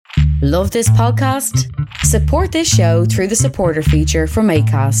Love this podcast? Support this show through the supporter feature from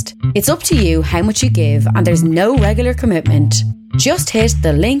Acast. It's up to you how much you give, and there's no regular commitment. Just hit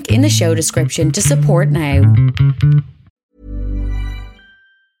the link in the show description to support now.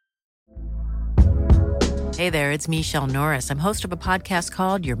 Hey there, it's Michelle Norris. I'm host of a podcast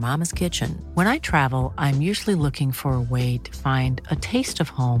called Your Mama's Kitchen. When I travel, I'm usually looking for a way to find a taste of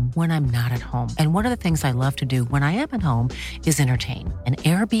home when I'm not at home. And one of the things I love to do when I am at home is entertain. And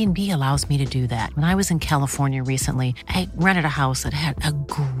Airbnb allows me to do that. When I was in California recently, I rented a house that had a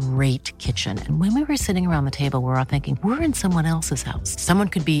great kitchen. And when we were sitting around the table, we were all thinking, we're in someone else's house. Someone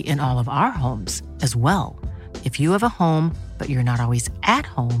could be in all of our homes as well. If you have a home, but you're not always at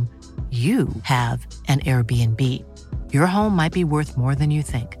home, you have an Airbnb. Your home might be worth more than you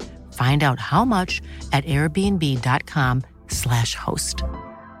think. Find out how much at airbnb.com/host.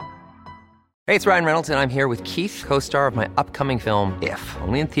 Hey, it's Ryan Reynolds, and I'm here with Keith, co-star of my upcoming film, If,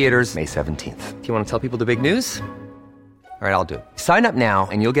 only in theaters May 17th. Do you want to tell people the big news? All right, I'll do it. Sign up now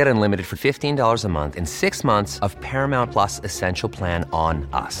and you'll get unlimited for $15 a month and 6 months of Paramount Plus Essential Plan on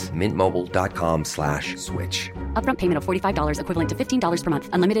us. MintMobile.com/switch. Upfront payment of $45 equivalent to $15 per month.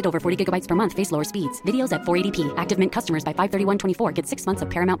 Unlimited over 40 gigabytes per month. Face lower speeds. Videos at 480p. Active Mint customers by 531.24 get 6 months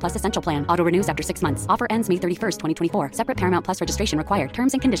of Paramount Plus Essential Plan. Auto renews after 6 months. Offer ends May 31st, 2024. Separate Paramount Plus registration required.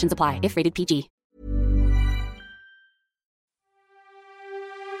 Terms and conditions apply if rated PG.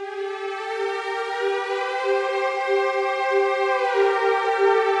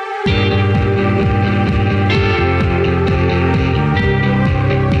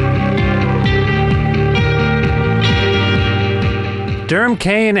 Derm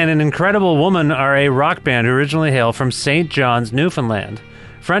Kane and An Incredible Woman are a rock band who originally hail from St. John's, Newfoundland.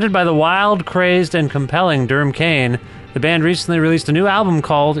 Fronted by the wild, crazed, and compelling Derm Kane, the band recently released a new album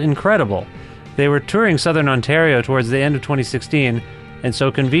called Incredible. They were touring Southern Ontario towards the end of 2016, and so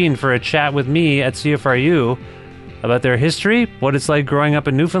convened for a chat with me at CFRU about their history, what it's like growing up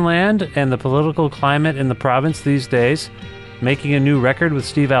in Newfoundland, and the political climate in the province these days, making a new record with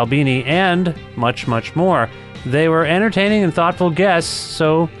Steve Albini, and much, much more. They were entertaining and thoughtful guests,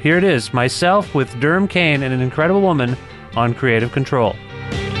 so here it is, myself with Derm Kane and An Incredible Woman on Creative Control.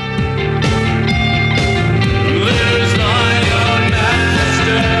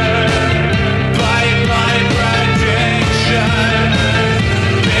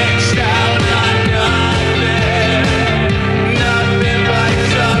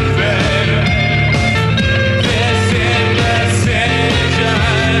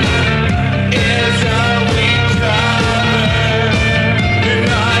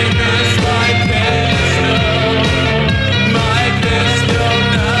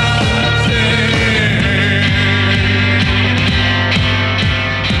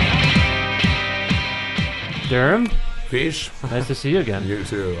 Derm? Peace. Nice to see you again. You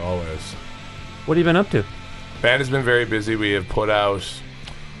too, always. What have you been up to? Band has been very busy. We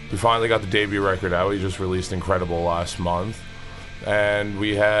finally got the debut record out. We just released Incredible last month. And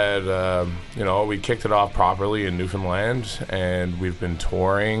we had, we kicked it off properly in Newfoundland, and we've been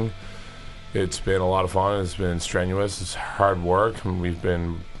touring. It's been a lot of fun. It's been strenuous. It's hard work. And we've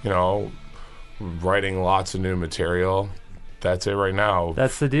been, writing lots of new material. That's it right now.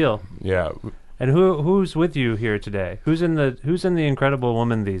 That's the deal. Yeah. And who's with you here today? Who's in the Incredible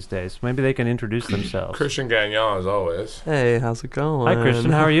Woman these days? Maybe they can introduce themselves. Christian Gagnon, as always. Hey, how's it going? Hi,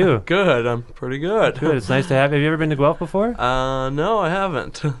 Christian. How are you? Good. I'm pretty good. Good. It's nice to have you. Have you ever been to Guelph before? No, I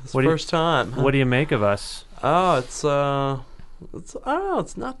haven't. It's the first time. What do you make of us? Oh, it's I don't know.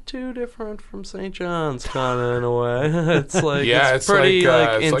 It's not too different from St. John's, kind of in a way. It's like it's pretty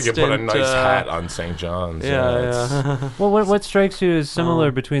like it's instant, like you put a nice hat on St. John's. Yeah. Well, what strikes you as similar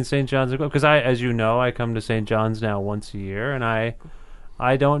between St. John's and Guelph? Because as you know, I come to St. John's now once a year, and I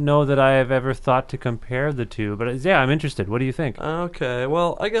don't know that I have ever thought to compare the two. But I'm interested. What do you think? Okay.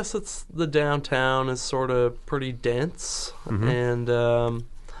 Well, I guess it's the downtown is sort of pretty dense, and it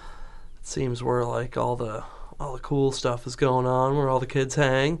seems where like all the cool stuff is going on, where all the kids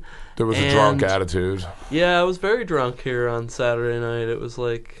hang. There was a drunk attitude. Yeah, I was very drunk here on Saturday night. It was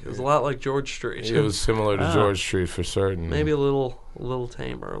a lot like George Street. It was similar to George Street for certain. Maybe a little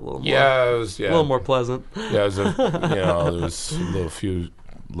tamer, a little more. Yeah, it was. Yeah, a little more pleasant. Yeah, it was there was a few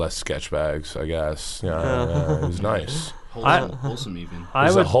less sketch bags, I guess. Yeah, it was nice. Wholesome even. It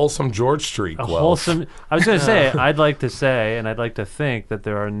was a wholesome George Street. Wholesome. I was going to say, I'd like to say, and I'd like to think that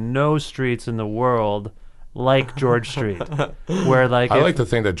there are no streets in the world like George Street, where I like to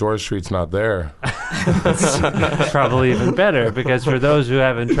think that George Street's not there. It's probably even better, because for those who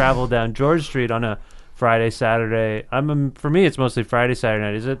haven't traveled down George Street on a Friday, Saturday, for me it's mostly Friday,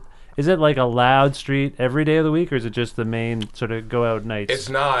 Saturday night. Is it like a loud street every day of the week, or is it just the main sort of go out nights? It's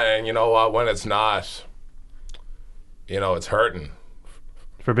not, and you know what? When it's not, it's hurting.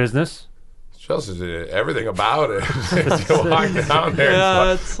 For business? Just everything about it. You walk down there,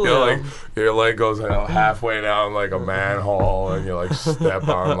 Yeah, your leg goes halfway down like a manhole, and you like step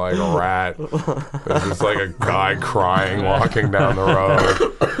on like a rat. There's just like a guy crying walking down the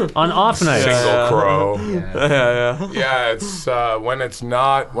road. On off nights. Single crow. Yeah. Yeah, it's when it's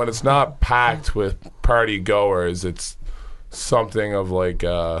not packed with party goers, it's something of like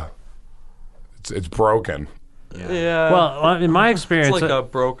it's broken. Yeah. Well, in my experience, it's like a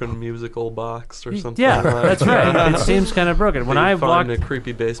broken musical box or something. yeah, like that's right. It seems kind of broken. When I find walk a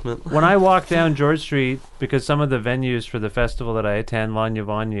creepy basement. when I walk down George Street, because some of the venues for the festival that I attend, Lanya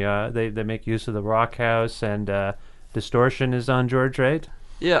Vanya, they make use of the Rock House, and Distortion is on George, right?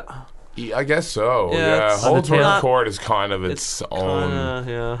 Yeah. I guess so. Yeah, Yeah, it's Holdsworth not- Court is kind of its own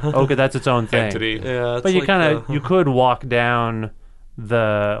Yeah. Okay, that's its own thing. entity. Yeah. It's But you like kind of you could walk down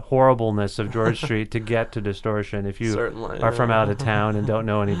the horribleness of George Street to get to Distortion if you Certainly, are from yeah. out of town and don't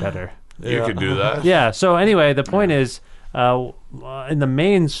know any better. You could do that. Yeah. So anyway, the point is, in the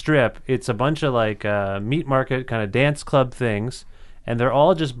main strip, it's a bunch of like meat market kind of dance club things, and they're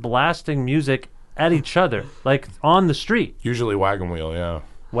all just blasting music at each other, like on the street. Usually Wagon Wheel, yeah.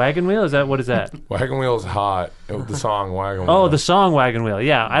 Wagon Wheel? What is that? Wagon Wheel's hot. The song Wagon Wheel. Oh, the song Wagon Wheel.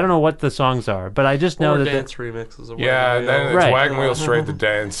 Yeah, I don't know what the songs are, but I just know or that dance remixes of Yeah, and then it's Right. Wagon Wheel straight to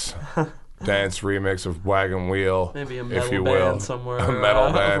dance. Dance remix of Wagon Wheel, maybe a metal if you band will. somewhere. A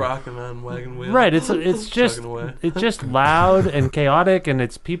metal band. Rocking on Wagon Wheel. Right, it's just Chugging away. it's just loud and chaotic, and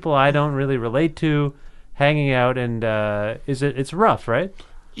it's people I don't really relate to hanging out, and it's rough, right?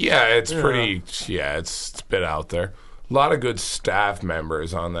 Yeah, it's pretty. Yeah, it's a bit out there. A lot of good staff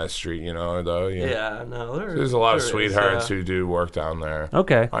members on that street, though. Yeah, no, There's a lot of there is, sweethearts yeah. who do work down there.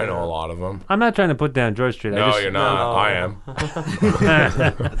 Okay, I know a lot of them. I'm not trying to put down George Street. No, you're not. No. I am.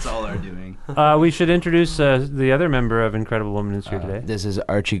 That's all they're doing. We should introduce the other member of Incredible Woman is here today. This is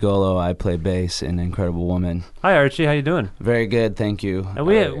Archie Golo. I play bass in Incredible Woman. Hi, Archie. How you doing? Very good, thank you.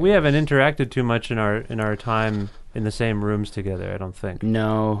 We haven't interacted too much in our time in the same rooms together. I don't think.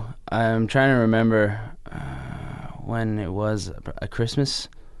 No, I'm trying to remember when it was a Christmas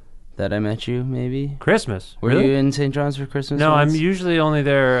that I met you, maybe? Christmas. Were Really? you in St. John's for Christmas? No, once? I'm usually only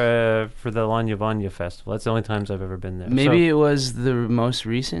there for the Lanya Vanya festival. That's the only times I've ever been there. Maybe So- it was the most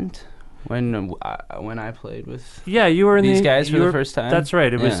recent when I played with. Yeah, you were in These the, guys for you the were- first time? That's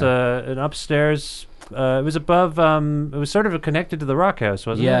right. It was Yeah. an upstairs. It was above. It was sort of connected to the Rock House,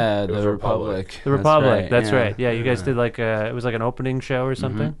 wasn't it? Yeah, was the Republic. Republic. The Republic. That's yeah. right. Yeah, you guys did like it was like an opening show or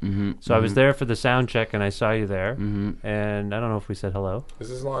something. Mm-hmm, So I was there for the sound check and I saw you there, Mm-hmm. and I don't know if we said hello. This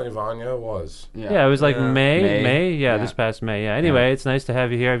is Lanya Vanya. Was. Yeah, it was like Yeah. May. Yeah, Yeah. this past May. Yeah. Anyway, it's nice to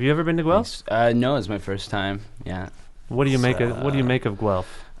have you here. Have you ever been to Guelph? No, it's my first time. Yeah. What do you make of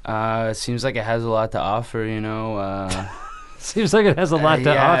Guelph? It seems like it has a lot to offer, Seems like it has a lot to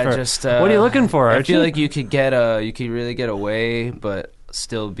yeah, offer. Just, what are you looking for, I Archie? feel like you could really get away, but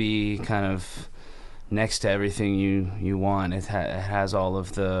still be kind of next to everything you want. It has all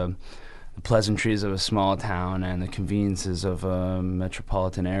of the pleasantries of a small town and the conveniences of a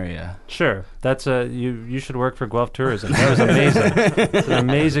metropolitan area. Sure, that's you should work for Guelph Tourism. That was amazing. It's an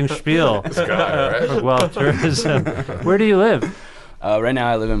amazing spiel This guy, right? for Guelph Tourism. Where do you live? Right now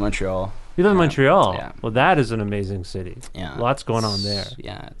I live in Montreal. You live in Montreal. Yeah. Well, that is an amazing city. Yeah. Lots going on there.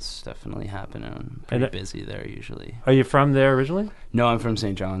 Yeah, it's definitely happening. Pretty And, busy there usually. Are you from there originally? No, I'm from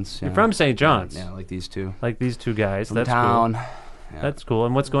St. John's. You're yeah. from St. John's. Yeah, like these two. Like these two guys. From That's town. cool. Yeah. That's cool.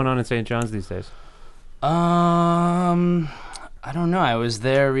 And what's going on in St. John's these days? I don't know. I was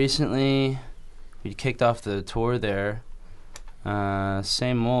there recently. We kicked off the tour there.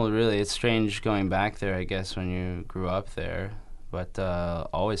 Same old, really. It's strange going back there, I guess, when you grew up there. But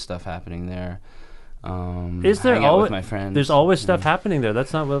always stuff happening there. Is there hang out always with my friends? There's always stuff happening there.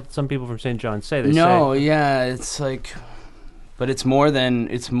 That's not what some people from St. John's say. They No, say yeah, it's like, but it's more.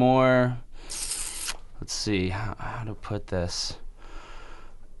 Let's see how to put this.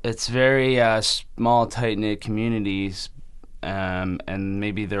 It's very small, tight-knit communities, and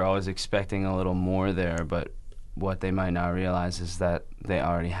maybe they're always expecting a little more there, but what they might not realize is that they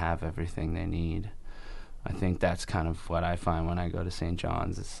already have everything they need. I think that's kind of what I find when I go to St.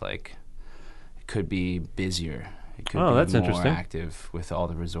 John's. It's like it could be busier. It could be that's more interesting. active with all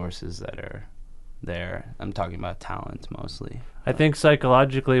the resources that are there. I'm talking about talent mostly. I think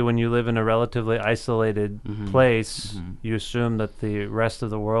psychologically, when you live in a relatively isolated place, you assume that the rest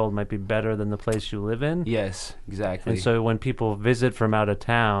of the world might be better than the place you live in. Yes, exactly. And so when people visit from out of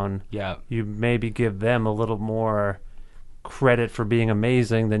town, yeah, you maybe give them a little more credit for being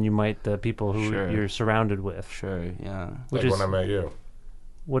amazing than you might the people who Sure. you're surrounded with. Sure, yeah. Which Like is, when I met you.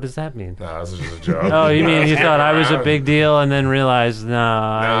 what does that mean? No, this is just a joke. Oh, you mean you thought I was a big deal and then realized,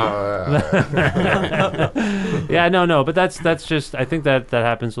 no. Yeah, no. But that's just, I think that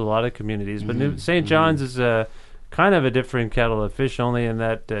happens with a lot of communities. But St. John's is kind of a different kettle of fish, only in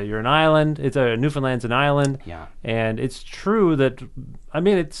that you're an island. Newfoundland's an island. Yeah. And it's true that, I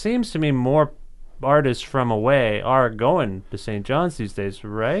mean, it seems to me more artists from away are going to St. John's these days,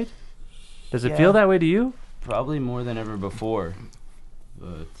 right? Does it feel that way to you? Probably more than ever before.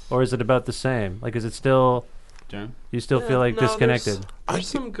 But Or is it about the same? Like, is it still, you still feel like disconnected? There's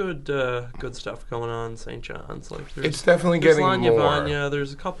some good stuff going on in St. John's. Like It's definitely there's getting Lanya more. Vanya.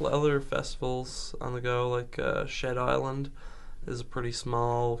 There's a couple other festivals on the go, like Shed Island is a pretty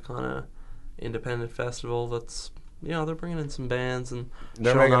small kind of independent festival that's, they're bringing in some bands and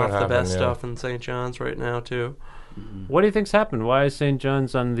They're showing making it off the happen, best yeah. stuff in St. John's right now too. What do you think's happened? Why is St.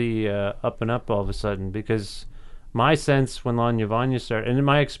 John's on the up and up all of a sudden? Because my sense when Lanya Vanya started, and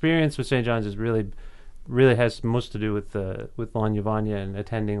my experience with St. John's is really has most to do with Lanya Vanya and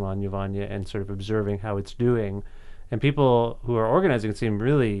attending Lanya Vanya and sort of observing how it's doing. And people who are organizing seem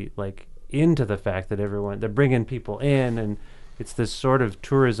really like into the fact that they're bringing people in, and it's this sort of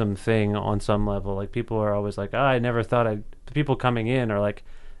tourism thing on some level. Like people are always like, I never thought the people coming in are like,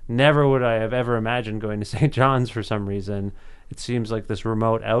 never would I have ever imagined going to St. John's for some reason. It seems like this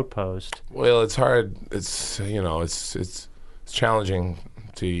remote outpost. Well, it's hard. It's it's challenging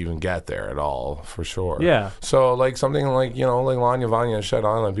to even get there at all, for sure. Yeah. So like something like like Lanya Vanya and Shed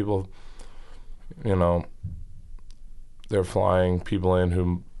Island, people, they're flying people in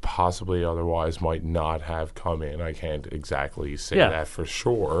who possibly otherwise might not have come in. I can't exactly say that for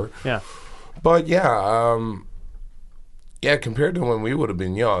sure. Yeah. But yeah, compared to when we would have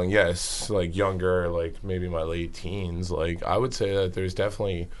been young, yes, like younger, like maybe my late teens, like I would say that there's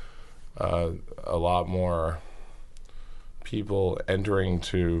definitely a lot more people entering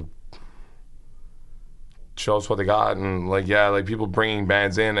to show us what they got, and like people bringing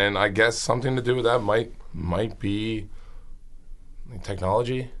bands in, and I guess something to do with that might be like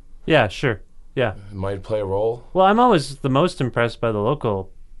technology. Yeah, sure. Yeah. It might play a role. Well, I'm always the most impressed by the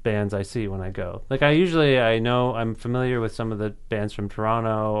local bands I see when I go. Like I know I'm familiar with some of the bands from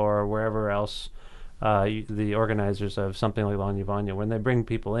Toronto or wherever else, the organizers of something like Lanya Vanya. When they bring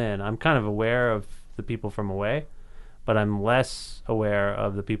people in, I'm kind of aware of the people from away, but I'm less aware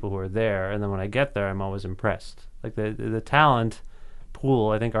of the people who are there. And then when I get there, I'm always impressed. Like the talent pool,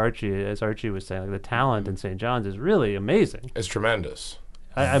 I think as Archie was saying, like the talent in St. John's is really amazing. It's tremendous.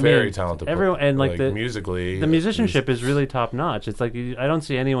 I Very mean, talented. Everyone, and like musically, the musicianship is really top notch. It's like I don't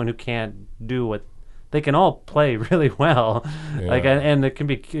see anyone who can't do what they can all play really well. Yeah. Like and it can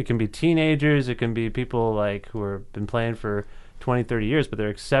be teenagers, it can be people like who have been playing for 20, 30 years, but they're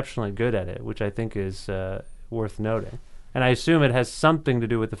exceptionally good at it, which I think is worth noting. And I assume it has something to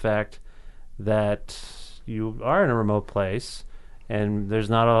do with the fact that you are in a remote place. And there's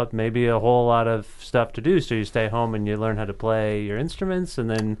not maybe a whole lot of stuff to do, so you stay home and you learn how to play your instruments, and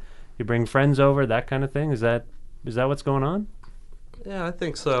then you bring friends over, that kind of thing. Is that what's going on? Yeah, I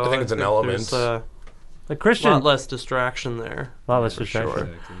think so. I think it's an element. There's Like Christian, a lot less distraction there. a lot less distraction.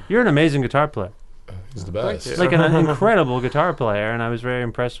 sure. You're an amazing guitar player, He's the best. you. like an incredible guitar player, and I was very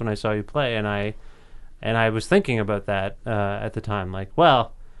impressed when I saw you play. And I was thinking about that at the time, like,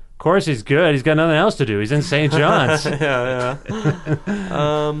 well, of course he's good. He's got nothing else to do. He's in St. John's. Yeah.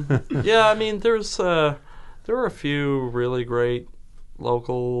 I mean, there were a few really great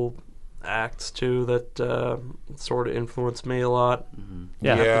local acts too that sort of influenced me a lot.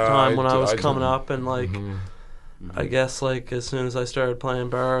 Yeah. At the time when I was I coming do. up, and like I guess like as soon as I started playing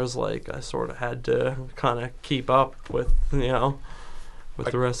bars, like I sort of had to kind of keep up with the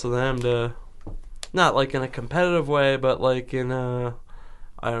rest of them, to not like in a competitive way, but like in a,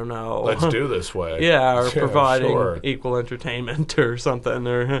 I don't know. Let's do this way. Yeah, or providing sure. equal entertainment or something.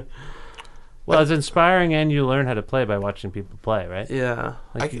 Or Well, it's inspiring, and you learn how to play by watching people play, right? yeah,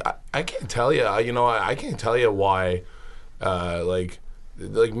 I can't tell you. I can't tell you why. Like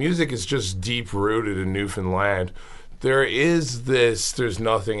music is just deep rooted in Newfoundland. There's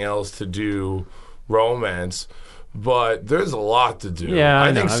nothing else to do. Romance. But there's a lot to do. Yeah, I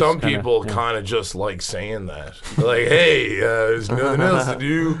know. think I was some kinda- people yeah. kind of just like saying that. Like, hey, there's nothing else to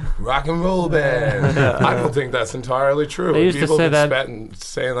do. Rock and roll band. I don't think that's entirely true. They used to people say have that- been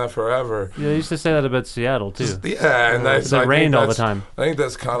saying that forever. Yeah, they used to say that about Seattle too. Yeah, and that's It I think rained all the that's- time. I think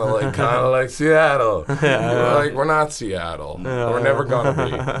that's kind of like Seattle. Like we're not Seattle. We're never gonna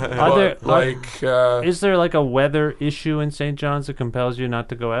be. But Is there like a weather issue in St. John's that compels you not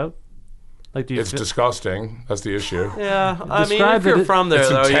to go out? Like, do you It's disgusting. That's the issue. Yeah, I mean, Describe if you're it- from there, it's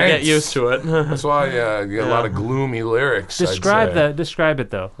though, you get intense. used to it. That's why you get a lot of gloomy lyrics. I'd describe say. that? Describe it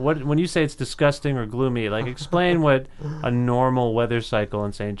though. What when you say it's disgusting or gloomy? Like, explain what a normal weather cycle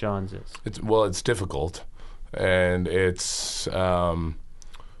in St. John's is. It's difficult, and it's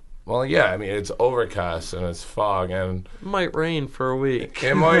well, yeah. I mean, it's overcast and it's fog, and It might rain for a week.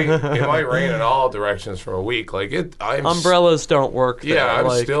 it might rain in all directions for a week. Like Umbrellas don't work there. Yeah, I'm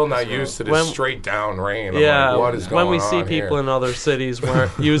like, still not used to this when- straight down rain. I'm Yeah, like, what is going when we on see people here? in other cities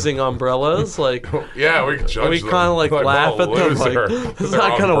using umbrellas, like Yeah, we can judge we them. kind of like laugh what a at them, loser. like it's Their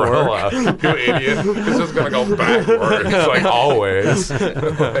not gonna umbrella. work. You idiot! It's just gonna go backwards, like always.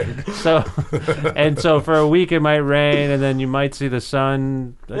 Like, So for a week it might rain, and then you might see the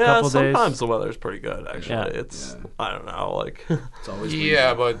sun a Yeah, couple days. sometimes the weather's pretty good. Actually, Yeah. it's I don't know, like It's always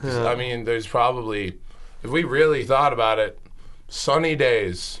yeah, but I mean, there's probably, if we really thought about it, sunny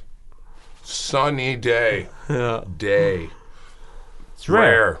days, sunny day, yeah. day. It's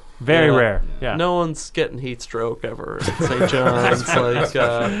rare. Very Yeah. rare. Yeah. No one's getting heat stroke ever at St. John's.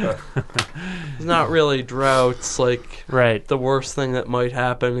 Like, it's not really droughts. Like, Right. the worst thing that might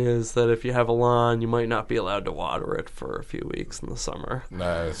happen is that if you have a lawn, you might not be allowed to water it for a few weeks in the summer.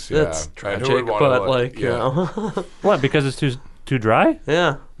 Nice, yeah. That's And who tragic, would wanna but let- like, you yeah. know, What? Because it's too dry?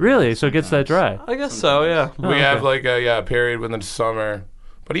 yeah, Really? So it gets that dry? I guess so. Yeah, We have like a period within the summer,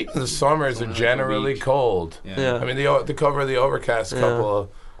 but even the summers are generally cold. yeah, I mean, the cover of the Overcast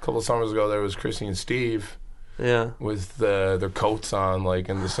couple of summers ago, there was Chrissy and Steve yeah. with their coats on, like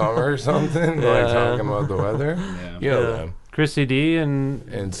in the summer or something, like Yeah. talking about the weather. Yeah. You know Yeah. them. Chrissy D and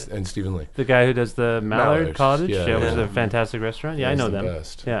And Stephen Lee. the guy who does the Mallard Mallards, Cottage, yeah, which is yeah. a fantastic restaurant. Yeah, I It's know the them.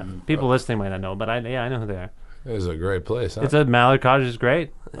 best. Yeah, people listening might not know, but I know who they are. It was a great place. Huh? It's a Mallard Cottage is great.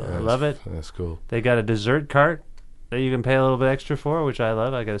 I love it. That's cool. They got a dessert cart that you can pay a little bit extra for, which I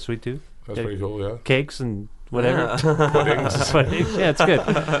love. I got a sweet tooth. That's Yeah. pretty cool. Yeah. Cakes and whatever. Yeah. Puddings. But yeah, it's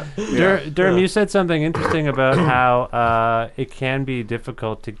good. Durham, you said something interesting about how it can be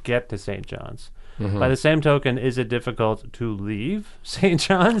difficult to get to St. John's. Mm-hmm. By the same token, is it difficult to leave St.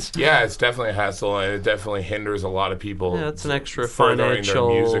 John's? Yeah, it's definitely a hassle, and it definitely hinders a lot of people. Yeah, it's an extra furthering financial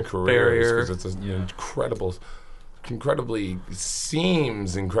their music careers barrier. because it's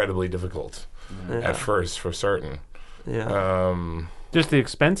seems incredibly difficult at first for certain. Yeah. Just the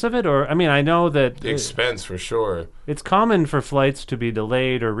expense of it? Or, I mean, I know that The expense for sure. it's common for flights to be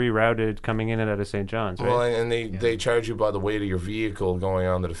delayed or rerouted coming in and out of St. John's, right? Well, and they charge you by the weight of your vehicle going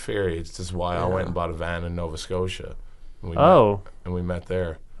onto the ferry. It's just why I went and bought a van in Nova Scotia. And we met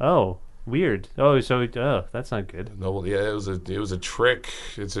there. Oh, weird. Oh, that's not good. No, yeah, it was a trick.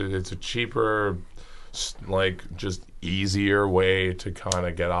 It's a cheaper, like just easier way to kind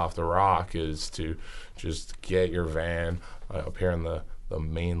of get off the rock is to just get your van up here in the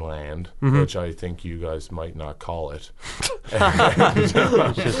mainland, which I think you guys might not call it. It's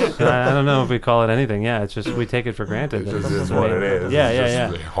just, I don't know if we call it anything. Yeah, it's just we take it for granted. This That's is the what way- it is. Yeah, It's yeah,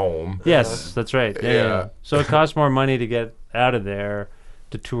 just yeah. home. Yes, that's right. Yeah, yeah. Yeah. So it costs more money to get out of there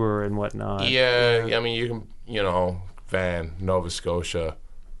to tour and whatnot. Yeah, I mean, you can, van, Nova Scotia,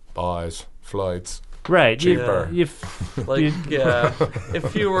 buys, flights. Right. Cheaper. Like, yeah,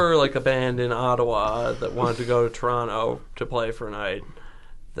 if you were like a band in Ottawa that wanted to go to Toronto to play for a night,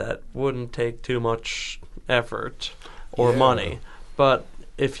 that wouldn't take too much effort or Yeah. money. But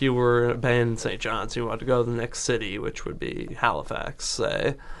if you were a band in St. John's, you wanted to go to the next city, which would be Halifax,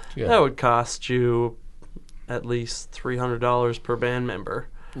 say, Yeah. that would cost you at least $300 per band member.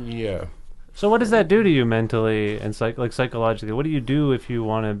 Yeah. So what does that do to you mentally and psychologically? What do you do if you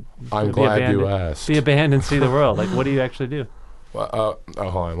want to I'm be glad a band, you asked. be a band and see the world? Like, what do you actually do? Well,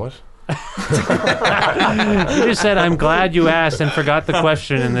 hold on, what? You just said, I'm glad you asked and forgot the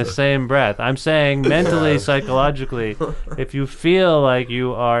question in the same breath. I'm saying mentally, psychologically, if you feel like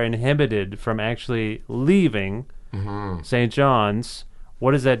you are inhibited from actually leaving St. John's,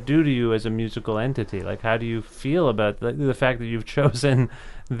 what does that do to you as a musical entity? Like, how do you feel about the fact that you've chosen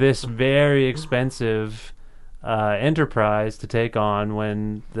this very expensive enterprise to take on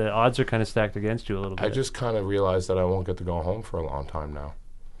when the odds are kind of stacked against you a little bit? I just kind of realized that I won't get to go home for a long time now.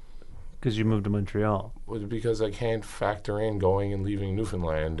 Because you moved to Montreal. Because I can't factor in going and leaving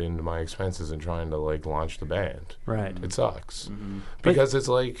Newfoundland into my expenses and trying to launch the band. Right. It sucks because it's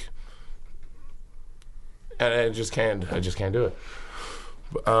like, and I just can't do it.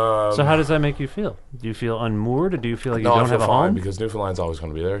 So how does that make you feel? Do you feel unmoored, or do you feel like you No, I don't feel have a fine home? because Newfoundland's always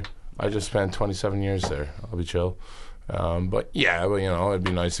going to be there. I just spent 27 years there. I'll be chill. But it'd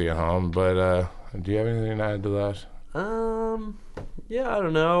be nice to get home. But do you have anything to add to that? Yeah, I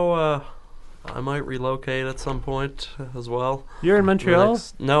don't know. I might relocate at some point as well. You're in Montreal?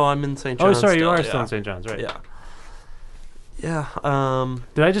 No, I'm in St. Oh, John's. sorry, you still, are yeah. still in St. John's, right? Yeah. Yeah.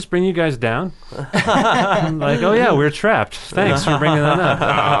 Did I just bring you guys down? Like, oh yeah, we're trapped. Thanks for bringing that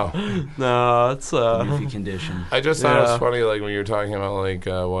up. No, it's Goofy condition. I just thought it was funny, like, when you were talking about, like,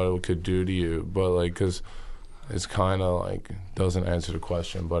 what it could do to you, but, like, because it's kind of, like, doesn't answer the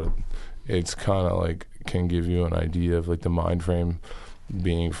question, but it's kind of, like, can give you an idea of, like, the mind frame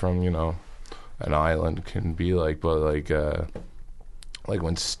being from, an island can be like, but, like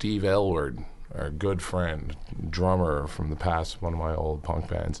when Steve Elward, our good friend, drummer from the past, one of my old punk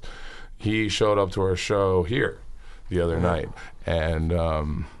bands, he showed up to our show here the other night, and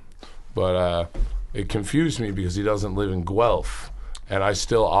but it confused me because he doesn't live in Guelph, and I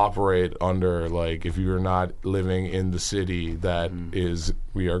still operate under, like, if you're not living in the city that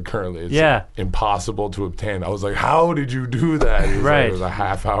we are currently, it's impossible to obtain. I was like, how did you do that? He was like, it was a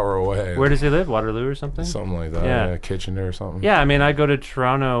half hour away. Where does he live? Waterloo or something? Something like that. Yeah, Kitchener or something. Yeah, I mean, I go to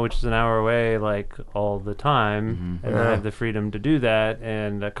Toronto, which is an hour away, like, all the time, and I have the freedom to do that,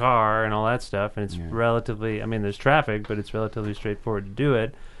 and a car and all that stuff, and it's relatively, I mean, there's traffic, but it's relatively straightforward to do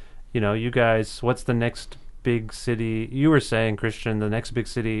it. You guys, what's the next big city? You were saying, Christian, the next big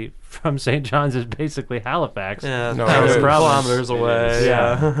city from St. John's is basically Halifax. Yeah, no, 1,000 kilometers away.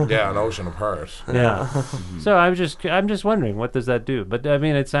 Yeah, an ocean apart. Yeah. So I'm just wondering, what does that do? But I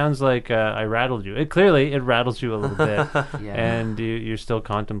mean, it sounds like I rattled you. It rattles you a little bit, and you're still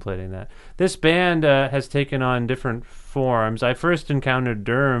contemplating that. This band has taken on different forms. I first encountered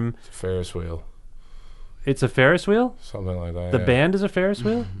Durham. It's a Ferris wheel. It's a Ferris wheel? Something like that. The band is a Ferris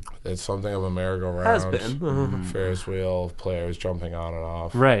wheel? It's something of a merry-go-round. Has been. Ferris wheel, players jumping on and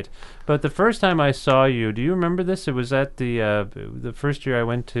off. Right. But the first time I saw you, do you remember this? It was at the first year I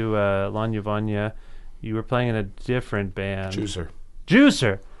went to La Njavanya. You were playing in a different band. Juicer.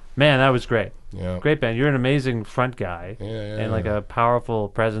 Man, that was great. Yeah. Great band. You're an amazing front guy. And like a powerful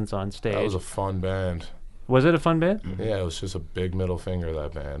presence on stage. That was a fun band. Was it a fun band? Yeah, it was just a big middle finger,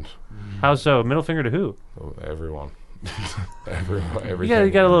 that band. How so? Middle finger to who? Everyone. You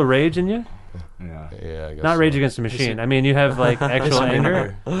got a little rage in you? Yeah, I guess Not Rage Against the Machine. I mean, you have, like, actual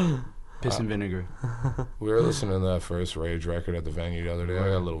anger? Piss and vinegar. We were listening to that first Rage record at the venue the other day. I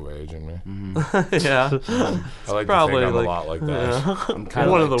got a little rage in me. Yeah. I like probably to think I'm a lot like that. Yeah. I'm kind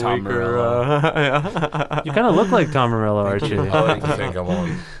of one like of the Tom weaker. You kind of look like Tom Morello, aren't you? I like to think I'm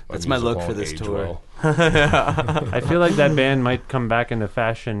on. That's my look for this tour. Well. I feel like that band might come back into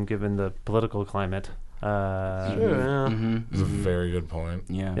fashion given the political climate. Sure, yeah. It's a very good point.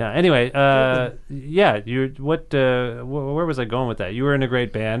 Yeah. Anyway, where was I going with that? You were in a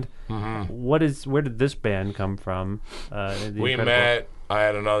great band. Where did this band come from? We met. I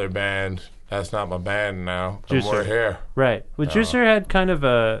had another band. That's not my band now. Juicer. We're here. Right. Well, Juicer had kind of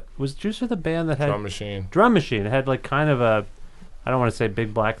a. Was Juicer the band that had Drum Machine? Drum Machine. It had like kind of a. I don't want to say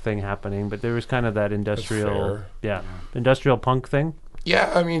big black thing happening, but there was kind of that industrial, industrial punk thing.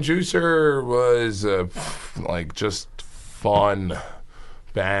 Yeah, I mean, Juicer was like just fun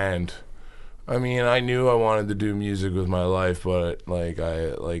band. I mean, I knew I wanted to do music with my life, but I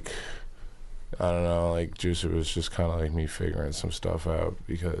don't know, like Juicer was just kind of like me figuring some stuff out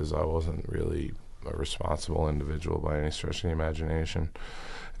because I wasn't really a responsible individual by any stretch of the imagination.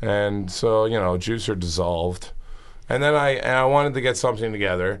 And so, Juicer dissolved. And then I wanted to get something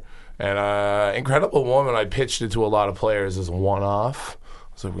together. And Incredible Woman, I pitched it to a lot of players as a one-off.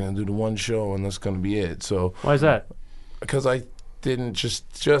 I was like, we're going to do the one show, and that's going to be it. So why is that? Because I didn't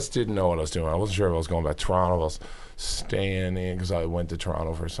didn't know what I was doing. I wasn't sure if I was going back to Toronto. I was staying in because I went to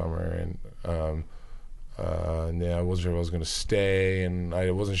Toronto for summer, and I wasn't sure if I was going to stay, and I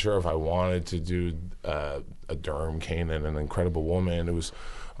wasn't sure if I wanted to do a Durham Canaan, an Incredible Woman.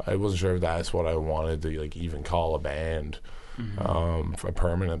 I wasn't sure if that's what I wanted to even call a band. A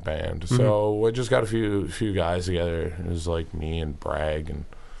permanent band. So we just got a few guys together. It was like me and Bragg and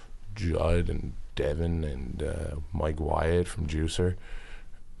Judd and Devin and Mike Wyatt from Juicer.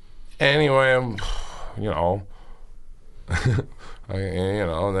 Anyway,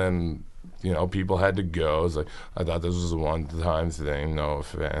 then people had to go. It was like, I thought this was a one-time thing. No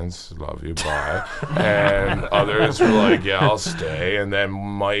offense, love you, bye. And others were like, yeah, I'll stay. And then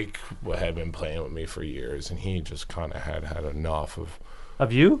Mike had been playing with me for years, and he just kind of had enough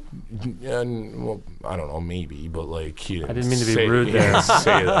of you. And well, I don't know, maybe, but he didn't. I didn't mean to be rude there.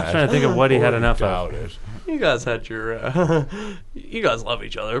 Say that. I'm trying to think of what he had enough of. It. You guys had your. You guys love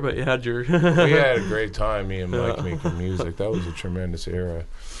each other, but you had your. We had a great time, me and Mike, making music. That was a tremendous era.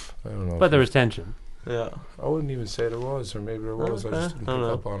 I don't know. But there was tension. Yeah. I wouldn't even say there was, or maybe there was. I just didn't pick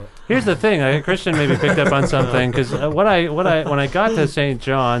up on it. Here's the thing. Christian maybe picked up on something because when I got to St.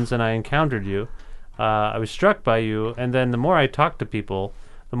 John's and I encountered you, I was struck by you, and then the more I talked to people,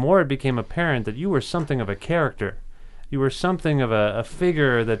 the more it became apparent that you were something of a character. You were something of a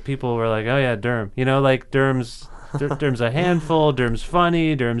figure that people were like, oh yeah, Derm. You know, like Derm's a handful, Derm's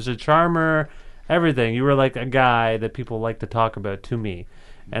funny, Derm's a charmer, everything. You were like a guy that people like to talk about to me.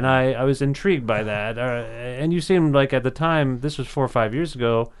 And I was intrigued by that. And you seemed like at the time, this was 4 or 5 years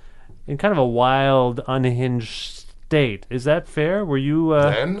ago, in kind of a wild, unhinged state. Is that fair? Were you...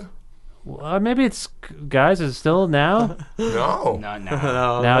 Then? Maybe it's... Guys, is it still now? No. No.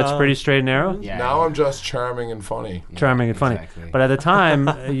 Now it's pretty straight and narrow? Yeah. Now I'm just charming and funny. Charming and funny. Exactly. But at the time,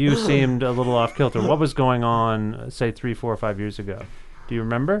 you seemed a little off kilter. What was going on, say, 3, 4, 5 years ago? Do you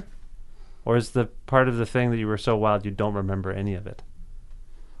remember? Or is the part of the thing that you were so wild you don't remember any of it?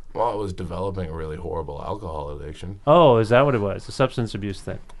 Well, I was developing a really horrible alcohol addiction. Oh, is that what it was? The substance abuse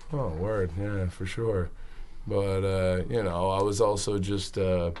thing? Oh, word. Yeah, for sure. But, I was also just,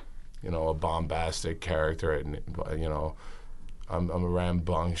 a bombastic character. I'm a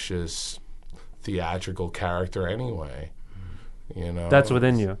rambunctious, theatrical character anyway. That's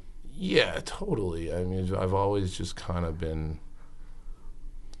within you. Yeah, totally. I mean, I've always just kind of been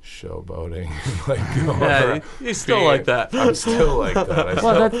showboating. You still like that. I'm still like that.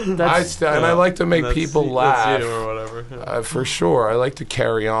 I like to make people laugh. That's you or whatever. Yeah. For sure. I like to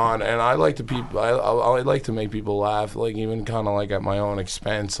carry on, and I like to I like to make people laugh, like even kind of like at my own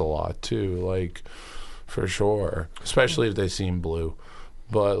expense a lot too, like for sure. Especially if they seem blue.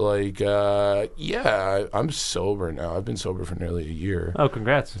 But I'm sober now. I've been sober for nearly a year. Oh,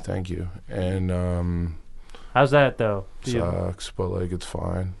 congrats. Thank you. And how's that though? Sucks, but it's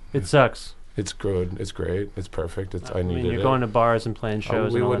fine. It sucks. It's good. It's great. It's perfect. I needed it. You're going to bars and playing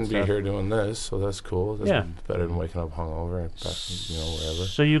shows. We and all wouldn't that be stuff. here doing this, so that's cool. That's Yeah. better than waking up hungover, wherever.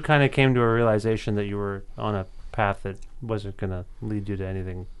 So you kind of came to a realization that you were on a path that wasn't going to lead you to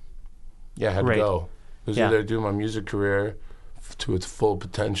anything. Yeah, I had Great. to go. It was Yeah. either do my music career to its full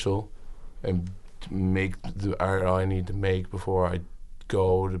potential and make the art I need to make before I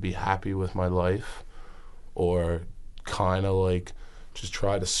go to be happy with my life, or kind of just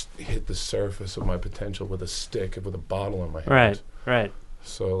try to hit the surface of my potential with a stick, with a bottle in my hand. Right.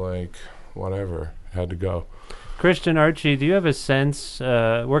 So, whatever. Had to go. Christian, Archie, do you have a sense,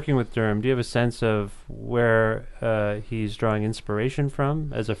 working with Derm, do you have a sense of where he's drawing inspiration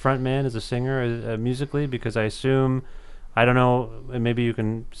from as a frontman, as a singer, musically? Because I assume, I don't know, maybe you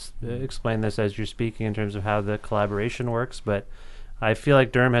can explain this as you're speaking in terms of how the collaboration works, but I feel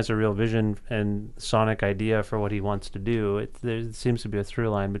like Derm has a real vision and sonic idea for what he wants to do. There seems to be a through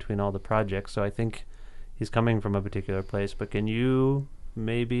line between all the projects, so I think he's coming from a particular place. But can you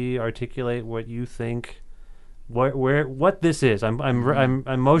maybe articulate what you think, what this is?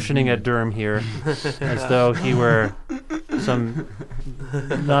 I'm motioning at Derm here as though he were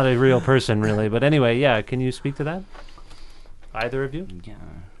not a real person really. But anyway, yeah. Can you speak to that? Either of you?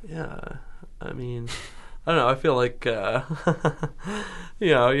 Yeah. I mean, I don't know. I feel like, you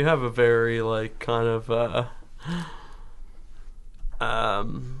have a very, kind of,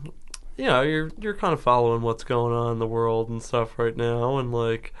 you're kind of following what's going on in the world and stuff right now. And,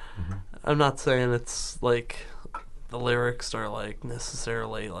 I'm not saying it's, the lyrics are,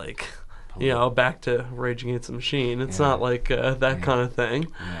 necessarily, back to Rage Against the Machine. It's not that kind of thing.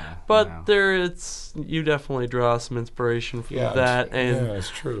 Yeah, but you definitely draw some inspiration from that and it's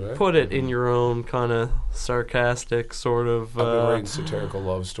true, put it in your own kind of sarcastic sort of... I've been writing satirical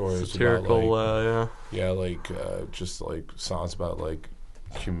love stories about, just songs about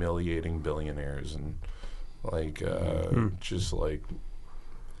humiliating billionaires and just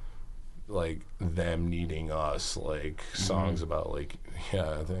them needing us, songs about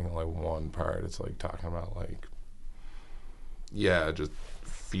I think one part it's talking about just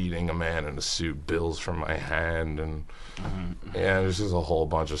feeding a man in a suit bills from my hand, and there's just a whole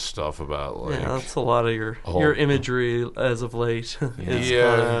bunch of stuff about that's a lot of your imagery as of late.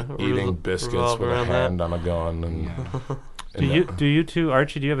 Eating biscuits with a hand on a gun, and do you two,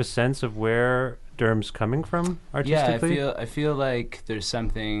 Archie, do you have a sense of where Derm's coming from artistically? Yeah, I feel like there's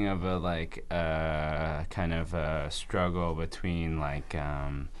something of a kind of a struggle between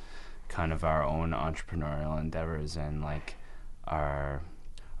kind of our own entrepreneurial endeavors and our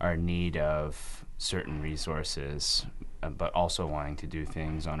need of certain resources, but also wanting to do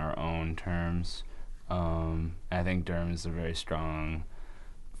things on our own terms. I think Derm is a very strong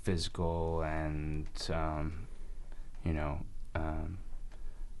physical and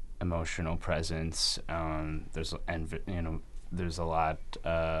emotional presence. There's a lot.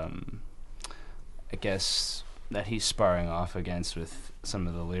 I guess, that he's sparring off against with some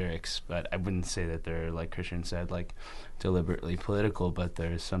of the lyrics. But I wouldn't say that they're, like Christian said, like deliberately political, but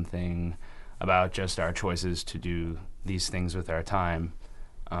there's something about just our choices to do these things with our time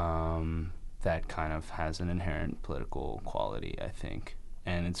that kind of has an inherent political quality, I think.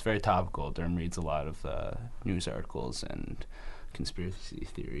 And it's very topical. Durham reads a lot of news articles and conspiracy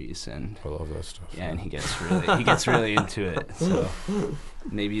theories, and I love that stuff. Yeah, and he gets really into it. So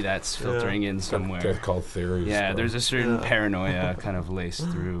maybe that's filtering in somewhere. They're called theories. Yeah, there's a certain paranoia kind of laced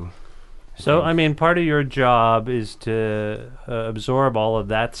through. So, I mean, part of your job is to absorb all of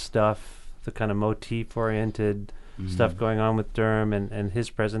that stuff, the kind of motif-oriented stuff going on with Durham and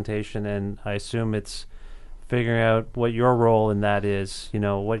his presentation, and I assume it's figuring out what your role in that is, you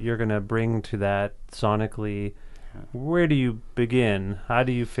know, what you're going to bring to that sonically. Where do you begin? How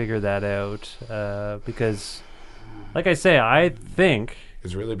do you figure that out? Because, like I say, I think...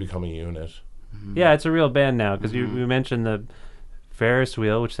 It's really become a unit. Yeah, it's a real band now, because you mentioned the Ferris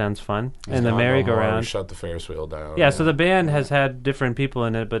wheel, which sounds fun, and the merry-go-round. We shut the Ferris wheel down. Yeah, so the band has had different people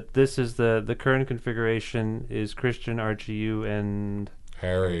in it, but this is the current configuration is Christian, RGU, and...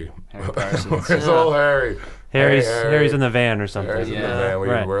 Harry Parsons. It's all Harry. Harry's in the van or something. Harry's in the van.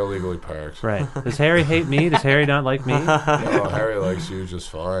 We're illegally parked. Right. Does Harry hate me? Does Harry not like me? No, Harry likes you just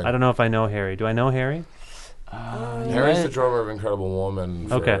fine. I don't know if I know Harry. Do I know Harry? Harry's the drummer of Incredible Woman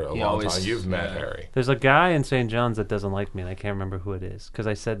for a long time. You've met Harry. There's a guy in St. John's that doesn't like me, and I can't remember who it is, because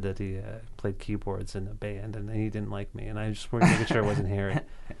I said that he played keyboards in a band, and he didn't like me, and I just was making sure it wasn't Harry.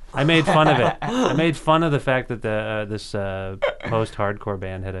 I made fun of it. I made fun of the fact that this post-hardcore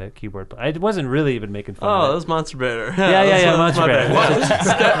band had a keyboard. I wasn't really even making fun of it. Oh, that was Monster Bader. Yeah, Monster Bader.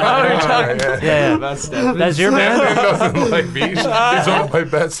 Yeah. That's your band? He doesn't like me. He's one of my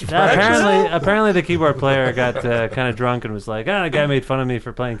best friends. Apparently the keyboard player got kind of drunk and was like, the guy made fun of me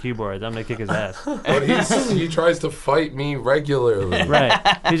for playing keyboards. I'm going to kick his ass. But he tries to fight me regularly.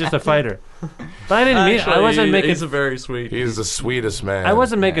 Right. He's just a fighter. But I didn't mean. I wasn't making. He's a very sweet. He's the sweetest man. I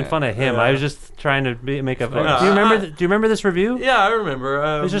wasn't making fun of him. I was just trying to make a. Do you remember this review? Yeah, I remember.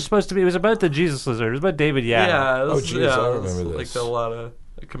 It was just supposed to be. It was about the Jesus Lizard. It was about David Yao. Yeah. I remember this. Like a lot of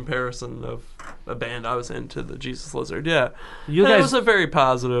comparison of a band I was into, the Jesus Lizard. Yeah. You guys. It was a very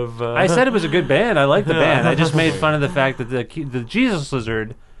positive. I said it was a good band. I liked the band. I just made fun of the fact that the Jesus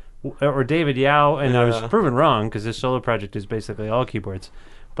Lizard, or David Yao, and I was proven wrong because his solo project is basically all keyboards.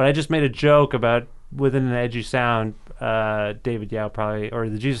 But I just made a joke about within an edgy sound, David Yao probably, or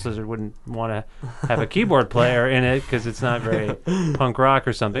the Jesus Lizard wouldn't want to have a keyboard player in it because it's not very punk rock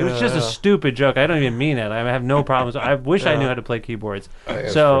or something. It was just a stupid joke. I don't even mean it. I have no problems. I wish I knew how to play keyboards. I think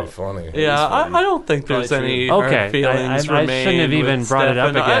it's pretty funny. Yeah, I don't think there's any hard feelings I shouldn't have even brought it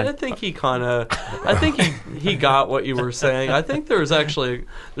up again. I think he kind of, he got what you were saying. I think there's a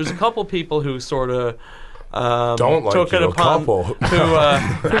couple people who sort of don't like took you, it upon a couple.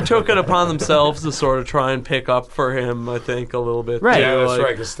 who took it upon themselves to sort of try and pick up for him. I think a little bit, right? Too. Yeah, that's like,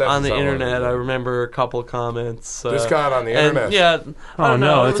 right. 'Cause Stefan's on the on internet, I remember a couple comments. This got on the internet. Yeah. I don't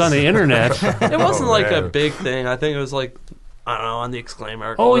know. It's on the internet. It wasn't like a big thing. I think it was like, I don't know, on the Exclaim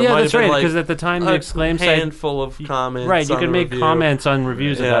article. Oh, yeah, that's right, because at the time the Exclaim site... handful of comments. Right, you can make comments on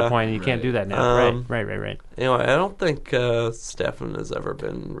reviews at that point, and you can't do that now. Right. Anyway, I don't think Stefan has ever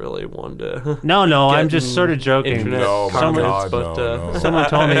been really one to... No, I'm just sort of joking. No, someone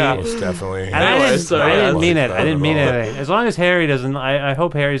told me... Most definitely. And I didn't mean it. I didn't mean anything. As long as Harry doesn't... I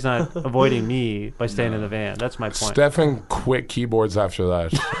hope Harry's not avoiding me by staying in the van. That's my point. Stefan quit keyboards after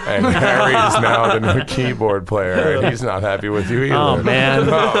that, and Harry is now the new keyboard player, and he's not happy with you either. Oh, man.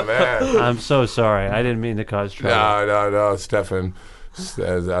 Man. I'm so sorry. I didn't mean to cause trouble. No. Stefan,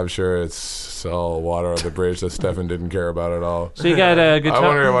 I'm sure it's all water on the bridge that Stefan didn't care about at all. So you got a guitar... I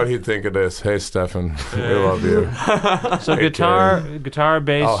wonder what he'd think of this. Hey, Stefan, we love you. So guitar,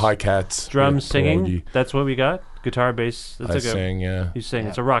 bass... Oh, hi, cats. Drums, singing. That's what we got? Guitar, bass. I sing, yeah. You sing.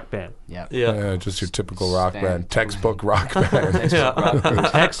 It's a rock band. Yeah, just your typical rock band. Textbook rock band.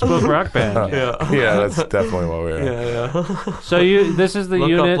 Textbook rock band. Yeah, that's definitely what we are. Yeah. So this is the Look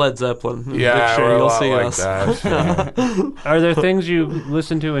unit. up Led Zeppelin. Yeah, sure we're you'll a lot see like us. that. Yeah. Are there things you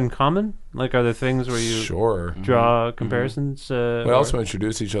listen to in common? Like, are there things where you draw comparisons? We also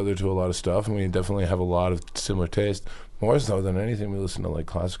introduce each other to a lot of stuff, and we definitely have a lot of similar taste. More so than anything, we listen to like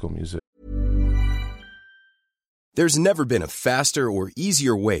classical music. There's never been a faster or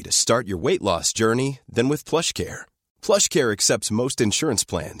easier way to start your weight loss journey than with PlushCare. PlushCare accepts most insurance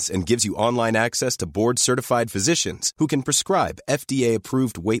plans and gives you online access to board-certified physicians who can prescribe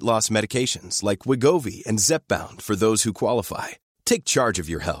FDA-approved weight loss medications like Wegovy and Zepbound for those who qualify. Take charge of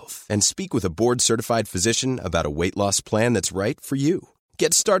your health and speak with a board-certified physician about a weight loss plan that's right for you.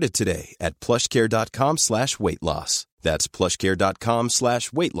 Get started today at plushcare.com/weight-loss. That's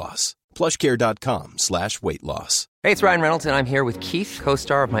plushcare.com/weight-loss. plushcare.com/weight-loss. Hey, it's Ryan Reynolds, and I'm here with Keith,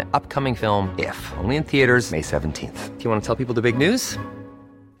 co-star of my upcoming film, If, only in theaters May 17th. Do you want to tell people the big news?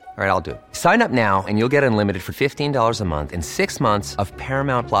 All right, I'll do it. Sign up now and you'll get unlimited for $15 a month and 6 months of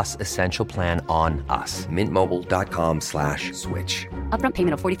Paramount Plus Essential Plan on us. MintMobile.com/switch. Upfront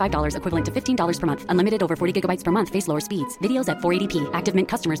payment of $45 equivalent to $15 per month. Unlimited over 40 gigabytes per month. Face lower speeds. Videos at 480p. Active Mint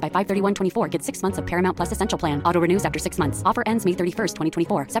customers by 531.24 get 6 months of Paramount Plus Essential Plan. Auto renews after 6 months. Offer ends May 31st,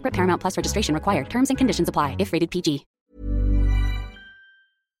 2024. Separate Paramount Plus registration required. Terms and conditions apply if rated PG.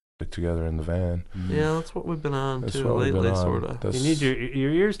 Together in the van. Yeah, that's what we've been on That's too what we've been lately, on. sort of. You need your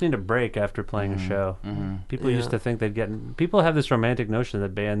ears need a break after playing a show. People used to think they'd get. People have this romantic notion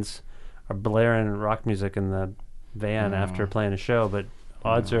that bands are blaring rock music in the van after playing a show, but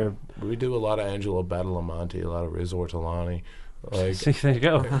odds are. We do a lot of Angelo Badalamenti, a lot of Riz Ortolani. Like, See, there you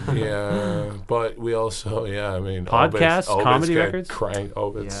go. yeah, but we also, I mean, Podcasts, Obits comedy get records? Crank,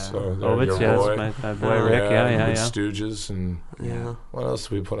 Obits. Obits, your boy. that's my boy Rick. Yeah. Stooges and Yeah. what else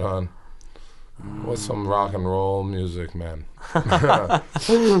do we put on? What's some rock and roll music, man?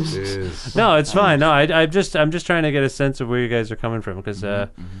 Jeez. No, it's fine. No, I'm just trying to get a sense of where you guys are coming from because,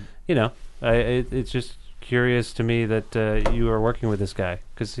 you know, it's just curious to me that you are working with this guy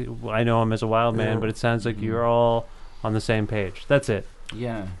because I know him as a wild man, but it sounds like you're all on the same page. That's it.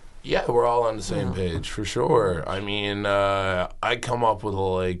 Yeah. Yeah, we're all on the same page for sure. I mean, I come up with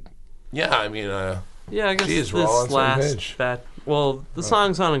I guess geez, we're all on this the same last page. the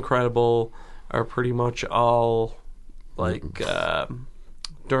songs on Incredible are pretty much all like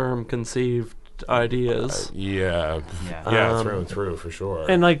Durham conceived ideas. Through and through for sure.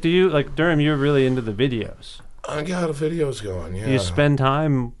 And like, do you like Durham? You're really into the videos. I got the videos going. Yeah, You spend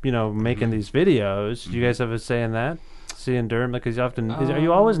time, making these videos. Do you guys have a say in that? Seeing Durham, like, are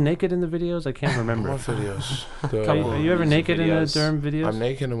you always naked in the videos? I can't remember. What videos? Are you ever naked in the videos. Durham videos? I'm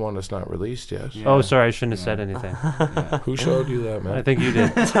naked in one that's not released yet. Yeah. Oh, sorry, I shouldn't have said anything. Who showed you that, man? I think you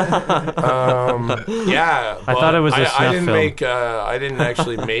did. Yeah, I thought it was a I snuff didn't film. make. I didn't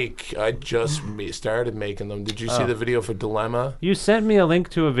actually make. I just started making them. Did you see the video for Dilemma? You sent me a link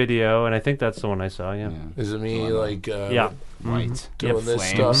to a video, and I think that's the one I saw. Yeah. Is it me like? Yeah. White. Doing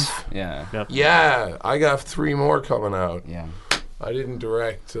this Flames. stuff. Yeah. Yep. Yeah, I got 3 more coming out. Yeah. I didn't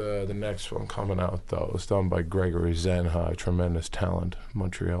direct the next one coming out though. It was done by Gregory Zenha, tremendous talent,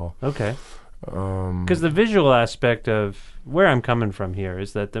 Montreal. Okay. Because the visual aspect of where I'm coming from here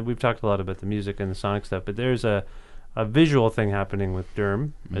is that we've talked a lot about the music and the sonic stuff, but there's a visual thing happening with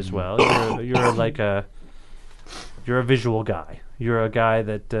Durham as well. You're a visual guy. You're a guy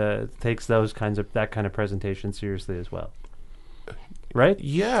that takes that kind of presentation seriously as well. Right?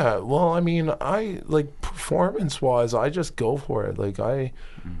 Yeah, well, I mean, I like performance-wise, I just go for it. Like I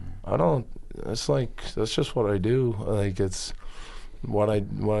don't. It's like that's just what I do. Like it's when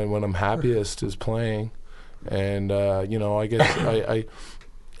I'm happiest is playing, and I get I.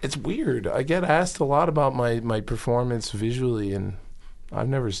 It's weird. I get asked a lot about my performance visually, and I've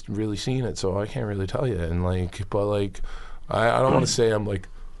never really seen it, so I can't really tell you. And I don't want to say I'm like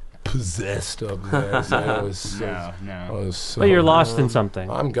possessed of this. No. But you're lost in something.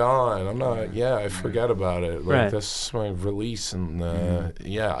 I'm gone. I'm not. Yeah, I forget about it. Like Right. That's my release, and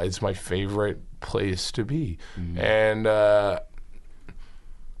it's my favorite place to be. And I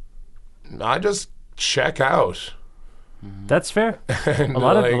just check out. That's fair. And A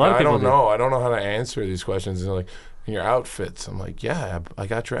lot of I people don't do. know. I don't know how to answer these questions. And they're like, your outfits. I'm like, yeah, I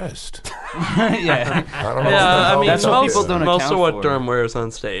got dressed. Yeah. I don't know. Yeah, I mean, That's what people don't most of account what for. Durham wears on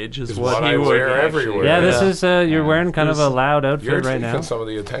stage is It's what I he would wear actually- everywhere. Yeah, this is you're wearing kind of a loud outfit You're right taking now. some of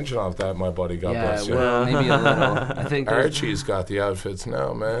the attention off that, my buddy. God Yeah, bless you. well, maybe a little. I think there's- Archie's got the outfits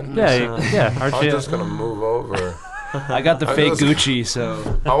now, man. Yeah, I'm Archie. just gonna move over. I got the I fake just- Gucci,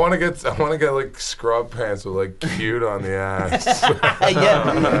 so I want to get like scrub pants with like cute on the ass.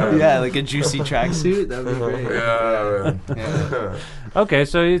 yeah, like a juicy tracksuit. That would be great. Yeah, man. Yeah. Okay,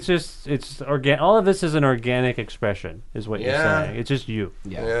 so it's all of this is an organic expression, is what you're Yeah. saying. It's just you.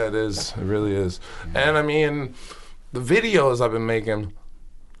 Yeah. Yeah, it is. It really is. And I mean, the videos I've been making.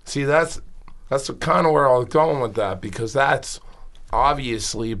 See, that's kind of where I was going with that, because that's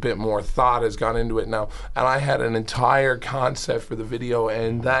obviously a bit more thought has gone into it now. And I had an entire concept for the video,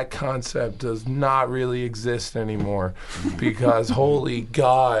 and that concept does not really exist anymore, because holy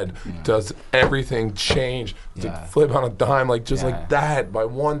God, does everything change to Yeah. flip on a dime, like just Yeah. like that, by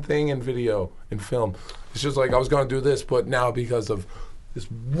one thing in video, in film. It's just like I was going to do this, but now because of this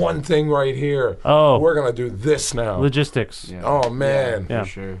one thing right here, Oh. we're going to do this now. Logistics. Yeah. Oh, man. Yeah. For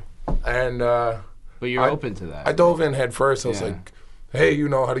sure. And But you're I- open to that. I dove in head first. I was Yeah. like, hey, you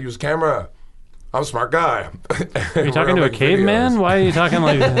know how to use camera? I'm a smart guy. Are you talking to a caveman? Why are you talking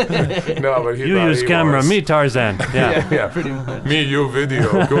like No, but you use camera, me Tarzan. Yeah. pretty much. Me, you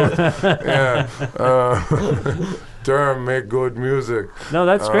video, good. Yeah. Durham, make good music. No,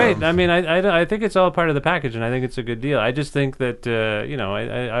 that's great. I mean, I think it's all part of the package, and I think it's a good deal. I just think that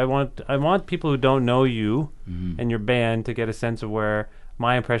I want people who don't know you and your band to get a sense of where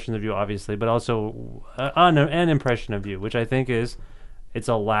my impression of you, obviously, but also an impression of you, which I think is it's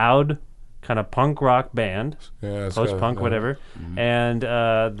a loud kind of punk rock band, post-punk, whatever, and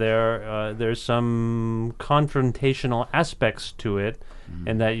there's some confrontational aspects to it,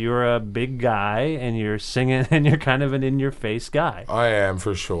 and that you're a big guy and you're singing and you're kind of an in-your-face guy. I am,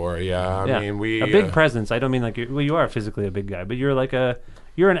 for sure. Yeah, I mean, a big presence. I don't mean like you are physically a big guy, but you're like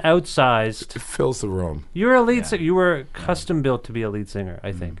you're an outsized. It fills the room. You're a lead singer. You were custom built to be a lead singer,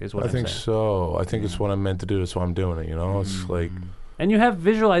 I think, is what I'm saying. I think so. I think it's what I'm meant to do. That's why I'm doing it. It's like. And you have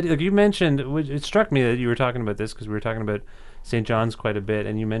visual ideas. Like you mentioned, it struck me that you were talking about this because we were talking about St. John's quite a bit,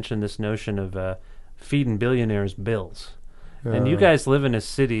 and you mentioned this notion of feeding billionaires bills. And you guys live in a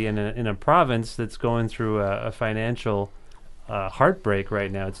city, in a province that's going through a financial heartbreak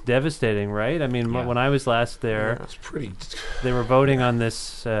right now. It's devastating, right? I mean, when I was last there, it's pretty. They were voting on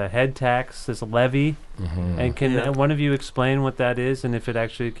this head tax, this levy. And can one of you explain what that is and if it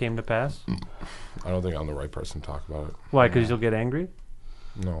actually came to pass? I don't think I'm the right person to talk about it. Why? Because you'll get angry?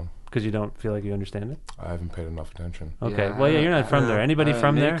 No. Because you don't feel like you understand it? I haven't paid enough attention. Okay. You're not from there. Anybody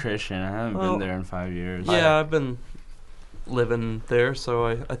from there? Christian. I haven't been there in 5 years. Yeah, I've been living there, so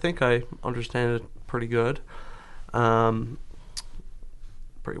I think I understand it pretty good. Pretty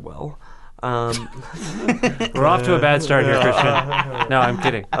well. We're off to a bad start here, Christian. No, I'm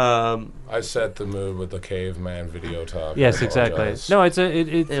kidding. I set the mood with the caveman video talk. Yes, exactly. No,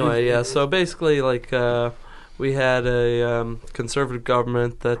 anyway. So basically, like we had a conservative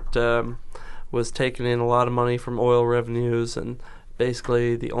government that was taking in a lot of money from oil revenues, and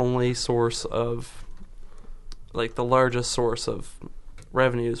basically the only source of, like, the largest source of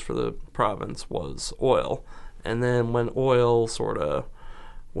revenues for the province was oil. And then when oil sort of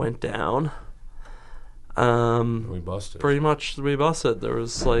went down, we busted. Pretty much, we busted. There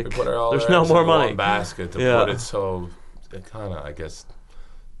was like, we put our there's no more money. One basket to put it, so it kind of, I guess,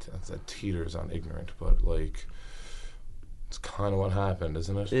 that teeters on ignorant, but like, it's kind of what happened,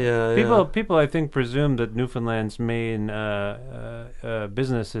 isn't it? Yeah. People, I think, presume that Newfoundland's main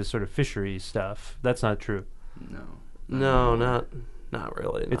business is sort of fishery stuff. That's not true. No, not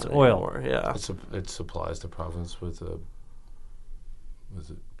really. It's not oil. Anymore. Yeah. It supplies the province with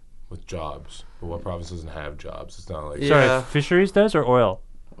jobs. But what province doesn't have jobs? It's not like sorry, fisheries does or oil?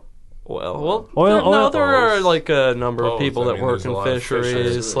 Well, oil. There are like a number of people that work in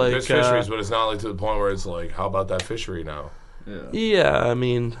fisheries. There's fisheries, but it's not like to the point where it's like, how about that fishery now? Yeah, I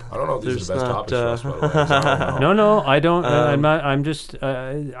mean, I don't know if these are the best topics for us, by the way. No, I don't. I'm not. I'm just.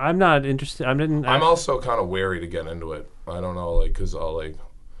 I'm not interested. I'm also kind of wary to get into it. I don't know, like, because I'll like,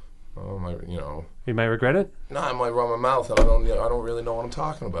 You might regret it. No, I might run my mouth, and I don't really know what I'm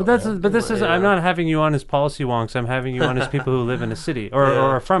talking about. But this is. I'm not having you on as policy wonks. I'm having you on as people who live in a city or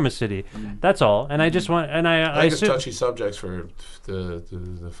are from a city. That's all. And I just want. And I think it's touchy subjects for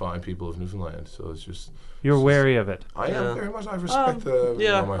the fine people of Newfoundland. So it's just. You're wary of it. I am very much. I respect the.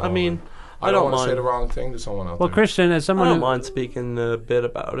 Yeah, my I mean, I don't want to say the wrong thing to someone out there. Well, Christian, as someone I don't mind speaking a bit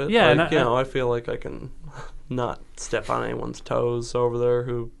about it. Yeah, like, I feel like I can not step on anyone's toes over there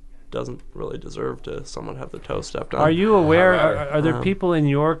who doesn't really deserve to someone have their toes stepped on. Are you aware? Are there people in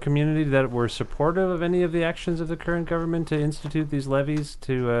your community that were supportive of any of the actions of the current government to institute these levies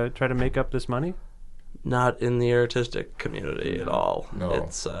to try to make up this money? Not in the artistic community at all. No,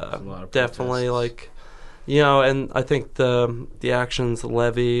 it's definitely like. And I think the actions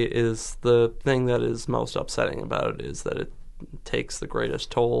levy is the thing that is most upsetting about it, is that it takes the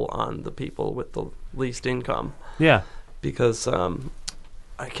greatest toll on the people with the least income. Yeah. Because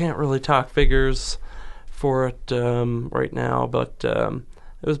I can't really talk figures for it right now, but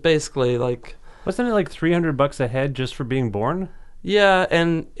it was basically like... Wasn't it like $300 a head just for being born? Yeah,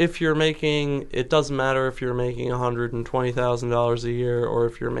 and if you're making... It doesn't matter if you're making $120,000 a year or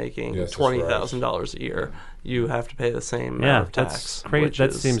if you're making $20,000 a year. You have to pay the same amount of tax. That's crazy.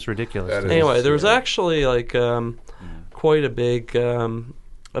 That seems ridiculous. Anyway, there was actually like quite a big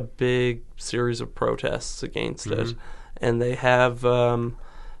series of protests against it, and they have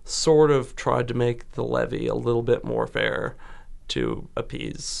sort of tried to make the levy a little bit more fair to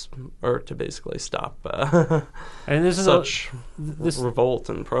appease or to basically stop and this such revolt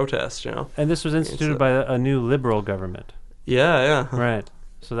and protest, And this was instituted by a new Liberal government. Yeah. Right.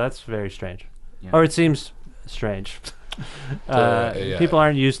 So that's very strange. Yeah. Or it seems strange. People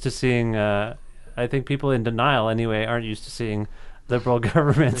aren't used to seeing. I think people in denial anyway aren't used to seeing liberal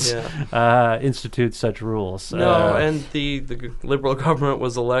governments institute such rules. No, and the Liberal government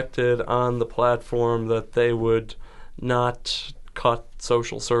was elected on the platform that they would not cut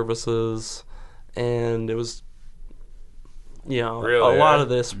social services, and it was, a lot of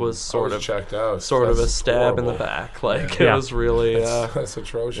this was sort of checked out. Sort of a That's stab in horrible. the back. Like it was really that's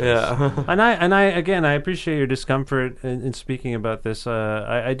atrocious. Yeah. And I again, I appreciate your discomfort in speaking about this.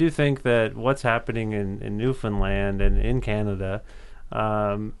 I do think that what's happening in Newfoundland and in Canada,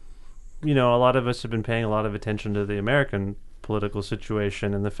 a lot of us have been paying a lot of attention to the American political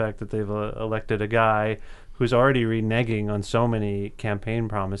situation and the fact that they've elected a guy who's already reneging on so many campaign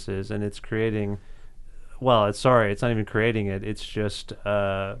promises, and it's creating. Well, it's not even creating it. It's just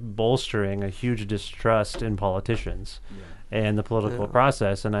bolstering a huge distrust in politicians and the political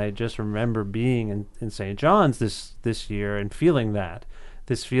process. And I just remember being in St. John's this year and feeling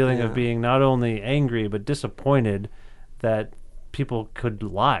this feeling of being not only angry but disappointed that people could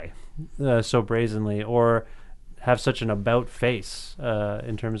lie so brazenly or have such an about face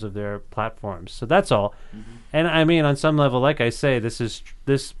in terms of their platforms. So that's all. And I mean, on some level, like I say, this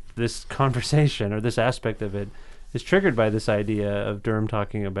conversation or this aspect of it is triggered by this idea of Durham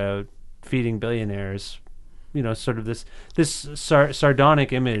talking about feeding billionaires, sort of this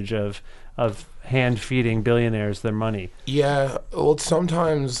sardonic image of hand feeding billionaires their money. Yeah, well,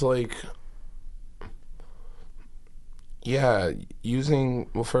 sometimes using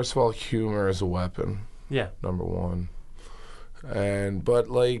first of all, humor as a weapon. Yeah, number one, but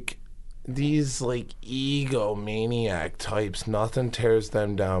these egomaniac types, nothing tears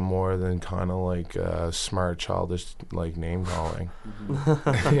them down more than kind of smart childish name calling.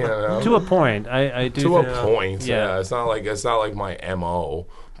 To a point. I do to a point. Yeah, it's not like my MO,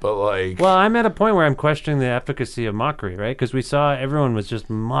 but well, I'm at a point where I'm questioning the efficacy of mockery, right? Because we saw everyone was just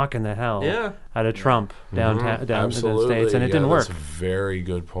mocking the hell out of Trump down in the States, and it didn't work. That's a very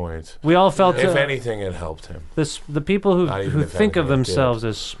good point. We all felt if anything, it helped him. The people who think of themselves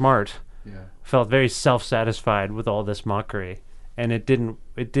as smart felt very self-satisfied with all this mockery, and it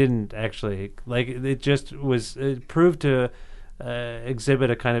didn't actually it proved to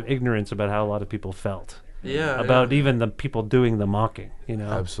exhibit a kind of ignorance about how a lot of people felt about even the people doing the mocking,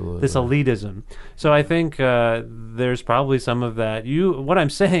 absolutely, this elitism. So I think there's probably some of that. What I'm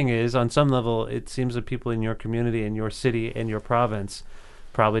saying is, on some level, it seems that people in your community, in your city, in your province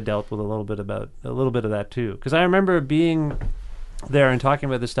probably dealt with a little bit of that too, because I remember being there and talking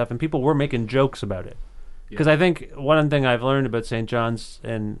about this stuff, and people were making jokes about it. Because I think one thing I've learned about St. John's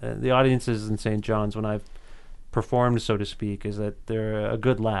and the audiences in St. John's when I've performed, so to speak, is that they're a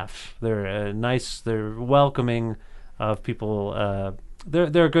good laugh. They're nice. They're welcoming of people.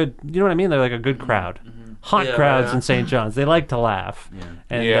 They're a good. You know what I mean? They're like a good crowd. Hot crowds in St. John's. They like to laugh,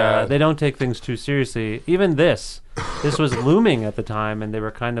 and they don't take things too seriously. Even this was looming at the time, and they were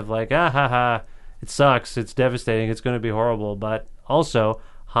kind of like, ha ha. It sucks. It's devastating. It's going to be horrible. But also,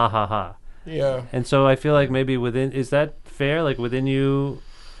 ha ha ha. Yeah. And so I feel like maybe is that fair? Like within you,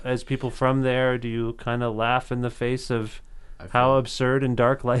 as people from there, do you kind of laugh in the face of how absurd and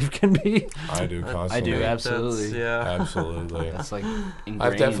dark life can be? I do constantly. I do, absolutely. Absolutely. It's ingrained.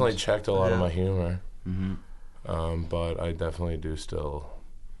 I've definitely checked a lot of my humor. But I definitely do still.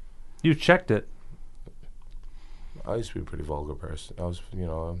 You checked it. I used to be a pretty vulgar person. I was,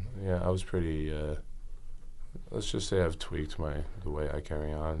 I was pretty, let's just say I've tweaked the way I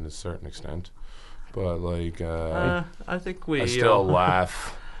carry on to a certain extent. But, I think I still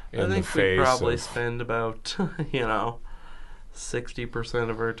laugh in the face. I think we probably spend about, 60%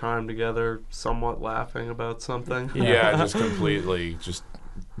 of our time together somewhat laughing about something. Yeah, just completely,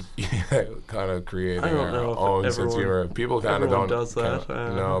 kind of creating our own sense of humor. People kind of don't. Does that?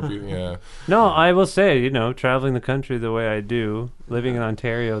 No, I will say, traveling the country the way I do, living in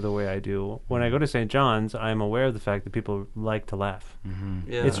Ontario the way I do, when I go to St. John's, I'm aware of the fact that people like to laugh.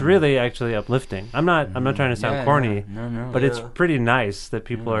 It's really actually uplifting. I'm not trying to sound corny, but it's pretty nice that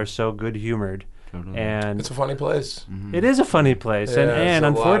people are so good-humored. Totally. And it's a funny place. It is a funny place, and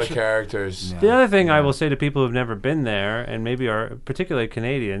unfortunately, a lot of characters. The other thing I will say to people who've never been there, and maybe are particularly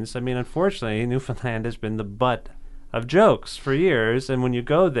Canadians, I mean, unfortunately, Newfoundland has been the butt of jokes for years. And when you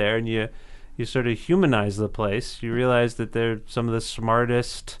go there and you sort of humanize the place, you realize that they're some of the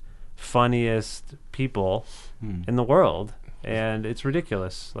smartest, funniest people in the world, and it's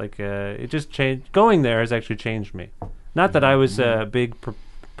ridiculous. It just changed. Going there has actually changed me. Not that I was a big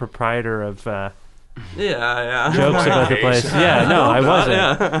proprietor of jokes about the place. Yeah, no, I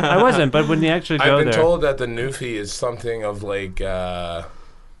wasn't. I wasn't. But when you actually go there, I've been told that the Newfie is something of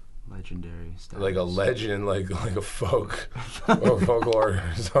legendary status. Like a legend, like a folk or folklore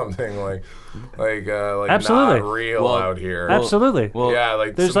or something, like Absolutely. not real Well, out here. Absolutely. Well, yeah,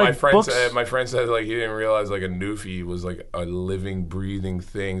 like, there's so like my friend said like he didn't realize like a Newfie was like a living, breathing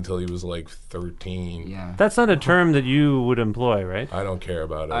thing till he was like 13. Yeah. That's not a term that you would employ, right? I don't care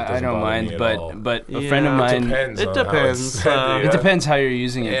about it. It I doesn't don't bother mind, me at all. but a Yeah, friend of it mine. Depends It on how depends, it's said, It depends how you're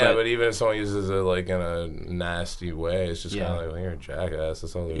using it. Yeah, but even if someone uses it like in a nasty way, it's just Yeah. kind of like, well, you're a jackass.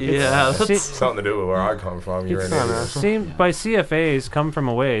 That's something. Yeah, See, that's something to do with where I come from. You're an idiot. by CFAs come from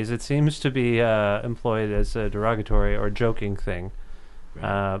a ways, it seems to be employed as a derogatory or joking thing,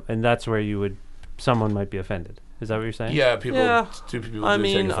 and that's where someone might be offended. Is that what you're saying? Yeah, people. Yeah. People I do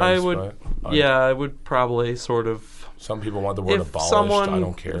take mean, offense, I would. but Yeah, I would probably sort of. Some people want the word If abolished. someone, I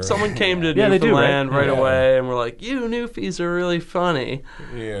don't care. if someone came to Yeah, they do, right? Newfoundland right Yeah. away and were like, "You Newfies are really funny,"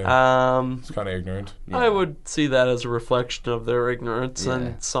 Yeah, it's kind of ignorant. I would see that as a reflection of their ignorance Yeah.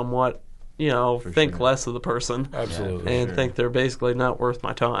 and somewhat, think less of the person Absolutely. and think they're basically not worth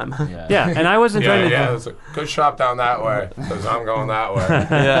my time. Yeah, and I wasn't trying to. Yeah, it's a good shop down that way because I'm going that way.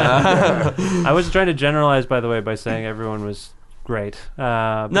 Yeah. I wasn't trying to generalize, by the way, by saying everyone was great.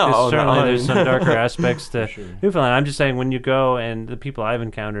 Because certainly no, there's some darker aspects to Sure. Newfoundland. I'm just saying when you go, and the people I've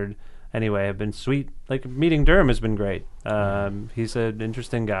encountered anyway have been sweet. Like meeting Durham has been great. He's an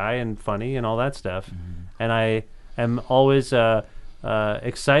interesting guy and funny and all that stuff. And I am always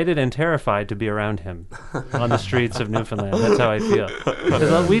excited and terrified to be around him on the streets of Newfoundland. That's how I feel.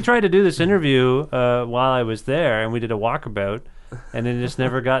 'Cause we tried to do this interview while I was there, and we did a walkabout, and it just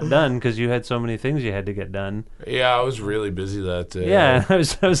never got done because you had so many things you had to get done. Yeah, I was really busy that day. Yeah, I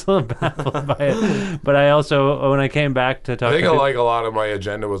was a little baffled by it. But I also, when I came back to talk I think to like a lot of my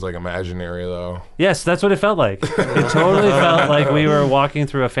agenda was like imaginary though. yes, that's what it felt like. It totally felt like we were walking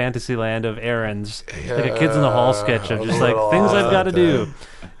through a fantasy land of errands, like a Kids in the Hall sketch of I was just a like little things off I've got to that do. day.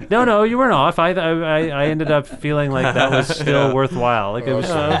 No, you weren't off. I ended up feeling like that was still worthwhile. Like it was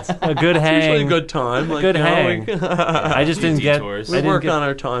a good hang. Usually a good time. Like, good hang. I just didn't get. Detours. I We didn't work get- on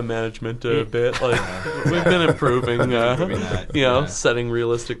our time management a bit. Like we've been improving. Setting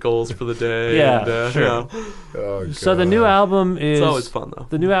realistic goals for the day. Yeah, and, sure. Oh, So the God. new album is. It's always fun though.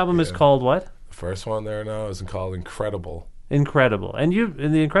 The new album is called what? The first one there now is called Incredible. Incredible. And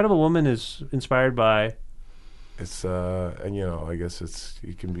the Incredible Woman is inspired by. It's and I guess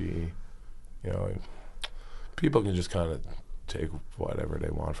it can be, people can just kind of take whatever they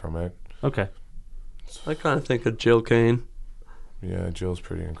want from it. Okay. I kind of think of Jill Kane, Yeah, Jill's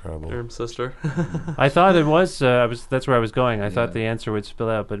pretty incredible. Durham's sister. I thought it was. That's where I was going. I thought the answer would spill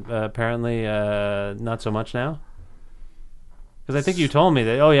out, but apparently not so much now. Because I think you told me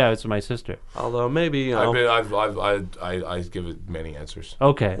that. Oh yeah, it's my sister. Although maybe I give it many answers.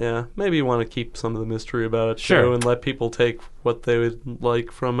 Okay. yeah, maybe you want to keep some of the mystery about it Sure. too, and let people take what they would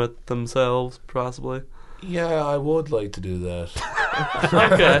like from it themselves, possibly. Yeah, I would like to do that.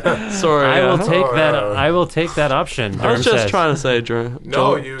 Okay, sorry. I will take that. Oh, I will take that option. I was Durham just says. trying to say,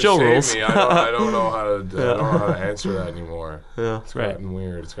 No, you Jill saved rules. me. I don't know how to. I don't know how to answer that anymore. Yeah. It's Right. gotten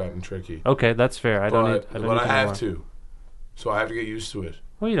weird. It's gotten tricky. Okay, that's fair. I don't need. But I I have more. to. So I have to get used to it.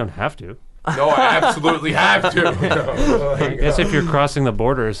 Well, you don't have to. No, I absolutely have to. I guess if you're crossing the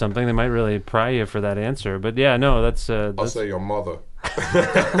border or something, they might really pry you for that answer. But yeah, no, that's. I'll that's say your mother.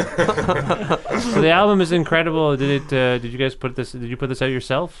 so the album is incredible. Did you guys put this? Did you put this out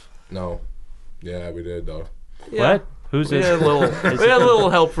yourself? No. Yeah, we did though. Yeah. What? Who's We it? had a little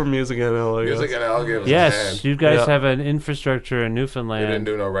help from Music NL, I guess. Music and I'll give us a Yes, hand. you guys Yeah. have an infrastructure in We didn't Newfoundland.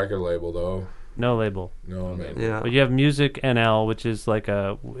 do no record label though. No label. No, man. Yeah. But you have Music NL, which is like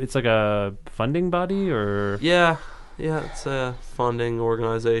a funding body, or Yeah, it's a funding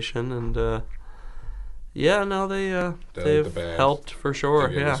organization, and they've the band. helped for sure.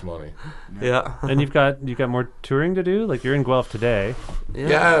 They give Yeah, us money. yeah, and you've got more touring to do. Like you're in Guelph today.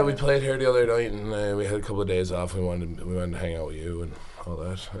 Yeah, we played here the other night, and we had a couple of days off. We wanted to hang out with you and all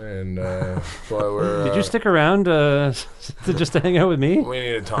that. And so we're. Did you stick around to just to hang out with me? We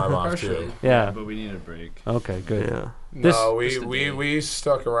needed time off too. Yeah. But we need a break. Okay, good. yeah. This- No, Just a day. we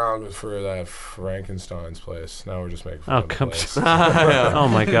stuck around for that Frankenstein's place. Now we're just making fun Oh, of the come place. Oh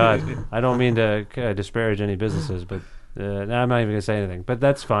my God! I don't mean to disparage any businesses, but no, I'm not even gonna say anything. But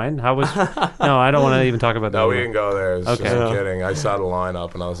that's fine. How was? No, I don't want to even talk about that. No, we didn't go there. It's Okay. just Yeah. kidding. I saw the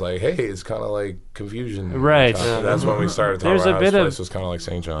lineup and I was like, hey, it's kind of like Confusion. Right. That's when we started talking There's a about bit how of- this place was kind of like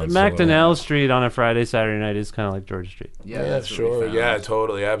St. John's. Macdonell Street on a Friday, Saturday night is kind of like George Street. Yeah, that's what we sure. found. Yeah,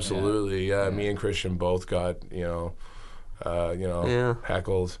 totally, absolutely. Yeah, me and Christian both got, Yeah.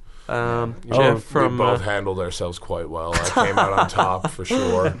 heckled. Jeff from... We both handled ourselves quite well. I came out on top for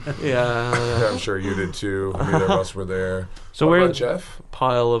sure. Yeah. I'm sure you did too. Neither of us were there. So what where about Jeff?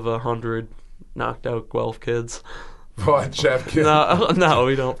 Pile of 100 knocked out Guelph kids. What, Jeff? No,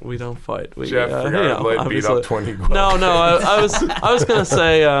 we don't fight. Jeff forgot to beat up 20 Guelph. No, I was gonna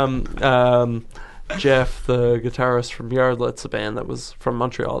say Jeff, the guitarist from Yardlets, a band that was from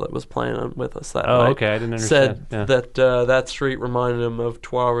Montreal that was playing with us that night. Okay, I didn't understand. Said that that street reminded him of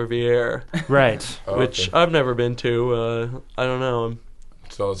Trois Rivières. Right. Which I've never been to. I don't know. I'm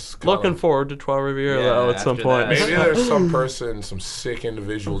So it's looking forward to Trois Rivières though at some point. Maybe there's some person, some sick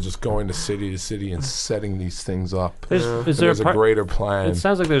individual just going to city and setting these things up. There's a greater plan. It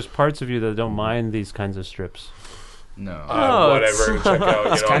sounds like there's parts of you that don't mind these kinds of strips. No. Whatever. Check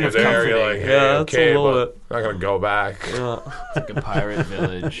out. It's kind you're of there. comforting. You're like, hey, Yeah, okay, it's a little but I'm not gonna go back. It's like a pirate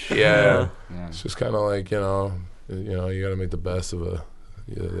village. Yeah. Yeah. It's just kind of like you got to make the best of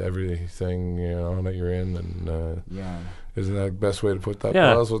everything that you're in, and isn't that the best way to put that?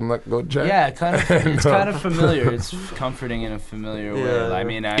 Yeah. Wasn't that good, Jack? Yeah, it's kind of familiar. It's comforting in a familiar way. I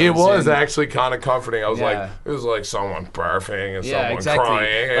mean, it was actually kind of comforting. I was Yeah. like, it was like someone barfing and Yeah, someone exactly.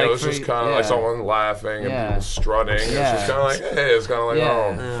 crying. And Like it was just kind of like someone laughing and people strutting. It's just kind of like, hey, it's kind of like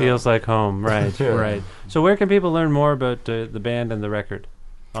home. Feels like home, right? Yeah. Right. So where can people learn more about the band and the record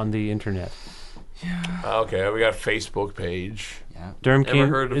on the internet? Okay, we got a Facebook page. Yeah. Derm Ever Keen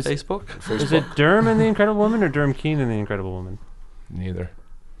heard of Facebook? Is it Derm and the Incredible Woman or Derm Keen and the Incredible Woman? Neither.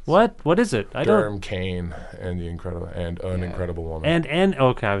 What? What is it? I don't. Derm Kane and the Incredible Woman. And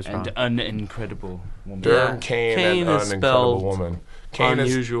okay, I was wrong. And an incredible woman. Derm Kane and is an Incredible spelled Woman.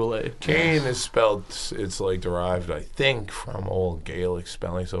 unusually. Kane is spelled. It's like derived, I think, from old Gaelic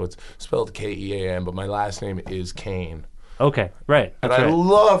spelling. So it's spelled Kean, but my last name is Kane. Okay, right. And That's I right.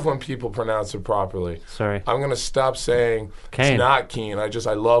 love when people pronounce it properly. Sorry. I'm going to stop saying Kane. it's not Keen. I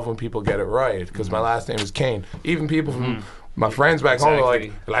love when people get it right because my last name is Kane. Even people from my friends back home are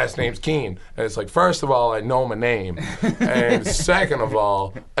like, last name's Keen. And it's like, first of all, I know my name. And second of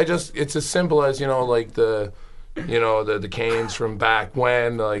all, it's as simple as, like the Canes from back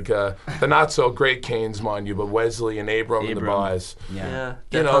when, like the not so great Canes, mind you, but Wesley and Abram and the boys. Yeah.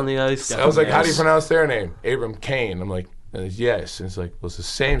 Death on the Ice. I was like, how do you pronounce their name? Abram Kane. I'm like, yes. And it's like, well, it's the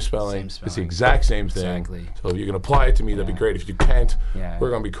same spelling. It's the exact same thing. Exactly. So if you can apply it to me, that'd be great. If you can't, we're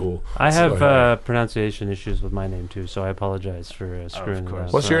going to be cool. I So, have pronunciation issues with my name too, so I apologize for screwing it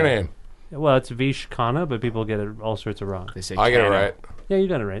up. what's your name? Well, it's Vish Khanna, but people get it all sorts of wrong. They say I get it Canada. right. Yeah, you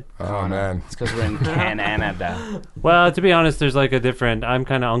got it right. Oh, man. It's because we're in Canada. Well, to be honest, there's like a different. I'm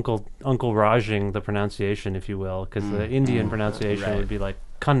kind of Uncle Rajing the pronunciation, if you will, because the Indian pronunciation would be like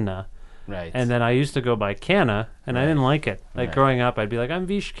Kanna. Right. And then I used to go by Kanna, and I didn't like it. Like growing up, I'd be like, "I'm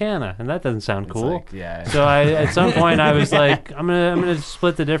Vish Kanna," and that doesn't sound cool. like, yeah. So at some point, I was like, "I'm gonna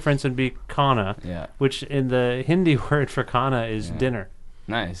split the difference and be Kana," Yeah. which in the Hindi word for Kana is dinner.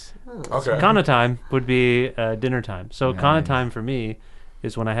 Nice. Okay. Kana time would be dinner time. So Kana time for me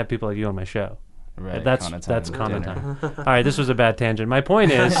is when I have people like you on my show. Right. That's Kana time. All right, this was a bad tangent. My point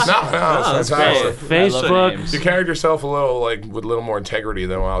is, No, it's fantastic. Facebook. You carried yourself with a little more integrity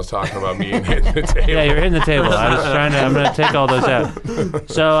than when I was talking about me and hitting the table. Yeah, you're hitting the table. I was trying to. I'm going to take all those out.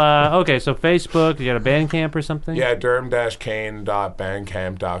 So okay, so Facebook. You got a Bandcamp or something? Yeah,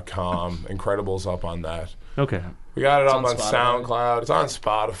 derm-kane.bandcamp.com. Incredible's up on that. Okay. We got it up on on Spotify. SoundCloud. It's on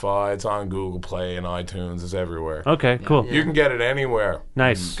Spotify. It's on Google Play and iTunes. It's everywhere. Okay. Cool. You can get it anywhere.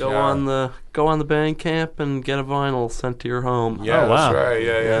 Nice. Go on the Bandcamp and get a vinyl sent to your home. Yeah, Oh, wow. that's right.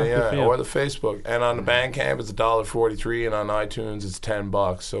 good Yeah. for you. Or the Facebook. And on the Bandcamp, it's $1.43, and on iTunes, it's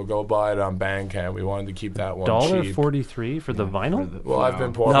 $10. So go buy it on Bandcamp. We wanted to keep that one cheap. $1.43 for the vinyl. Well, I've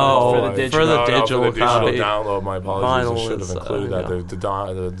been pouring No, for the digital- for the digital copy. download. My apologies. I Vinyl should is, have included that.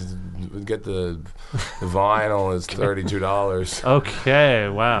 Get the vinyl is $32. Okay.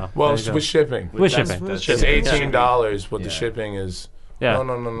 Wow. Well, There you go. with shipping. With shipping. It's $18, but the shipping is. Yeah.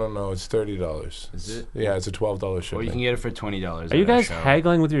 No. It's $30. Is it? Yeah, it's a $12 shipping. Or you can get it for $20. Are you guys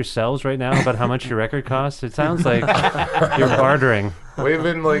haggling with yourselves right now about how much your record costs? It sounds like you're bartering. We've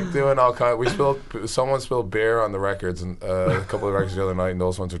been doing all kinds. Someone spilled beer on the records, and a couple of records the other night, and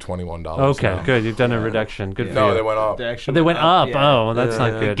those ones are $21. Okay, now. good. You've done a reduction. Good for No, you. they went up. They went up. Oh, that's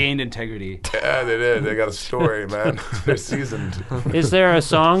not They good. gained integrity. Yeah, they did. They got a story, man. They're seasoned. Is there a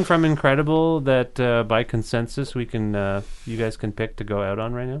song from Incredible that, by consensus, you guys can pick to go out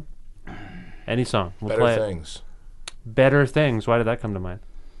on right now? Any song. We'll Better play it. Things. Better Things. Why did that come to mind?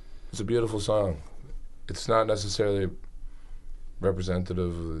 It's a beautiful song. It's not necessarily representative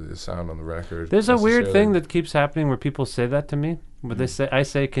of the sound on the record. There's a weird necessarily. thing that keeps happening where people say that to me. Where I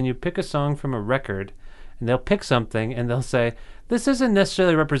say, can you pick a song from a record? and they'll pick something and they'll say, this isn't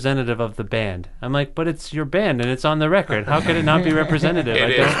necessarily representative of the band. I'm like, but it's your band and it's on the record. How could it not be representative? It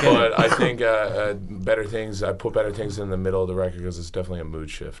is, but I think Better Things, I put Better Things in the middle of the record because it's definitely a mood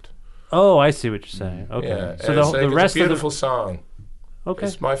shift. Oh, I see what you're saying. Okay. Yeah. So the rest it's a beautiful of the... song. Okay.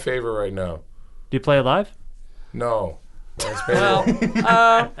 It's my favorite right now. Do you play it live? No. Well,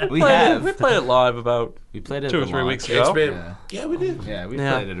 we played it live about We played it 2 or 3 weeks ago. It's been, yeah, we did. Yeah, we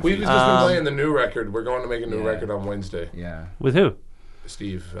Yeah. played it a We've few just been playing the new record. We're going to make a new record on Wednesday. Yeah. With who?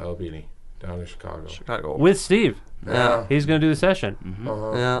 Steve Albini down in Chicago. Chicago. With Steve. Yeah. He's going to do the session.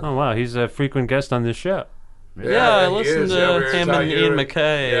 Yeah. Oh, wow. He's a frequent guest on this show. Yeah, I he listened is. to Yeah, we were him talking- and Ian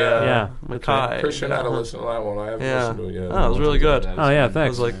McKay. Yeah. McKay. Christian had to listen to that one. I haven't Yeah. listened to it yet. Oh, it was really good. Oh, yeah, I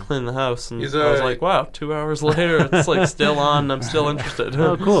thanks. was like cleaning the house, and He's I was a- like, wow, 2 hours later, it's like still on, and I'm still interested.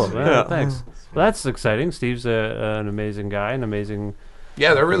 Oh, cool. Well, Yeah. Thanks. Well, that's exciting. Steve's an amazing guy, an amazing...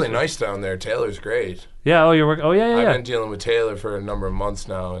 Yeah, they're really nice down there. Taylor's great. Yeah, oh, you're working... Oh, yeah. I've been dealing with Taylor for a number of months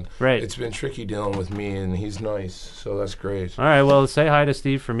now, and Right. it's been tricky dealing with me, and he's nice, so that's great. All right, well, say hi to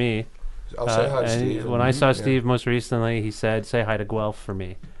Steve for me. I'll say hi to and Steve. When I saw Yeah. Steve most recently, he said, say hi to Guelph for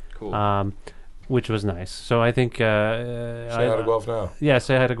me. Cool. Which was nice. So I think... Say hi to Guelph now. Yeah,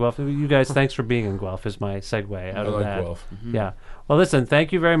 say hi to Guelph. You guys, thanks for being in Guelph is my segue out I of like that. Guelph. Yeah. Well, listen,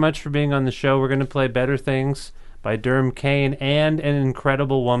 thank you very much for being on the show. We're going to play Better Things by Durham Kane and An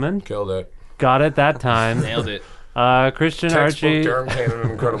Incredible Woman. Killed it. Got it that time. Nailed it. Christian Textbook Archie. Durham Kane and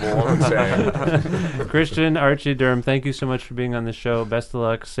an Incredible Woman saying. Christian Archie Durham, thank you so much for being on the show. Best of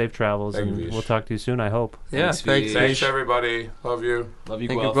luck, safe travels, Thank you, and Vish. we'll talk to you soon, I hope. Yeah, thanks, Thanks, everybody. Love you. Love you,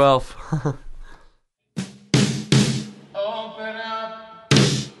 Thank you, Guelph. Guelph.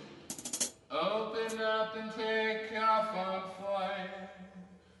 Open up and take off on flight.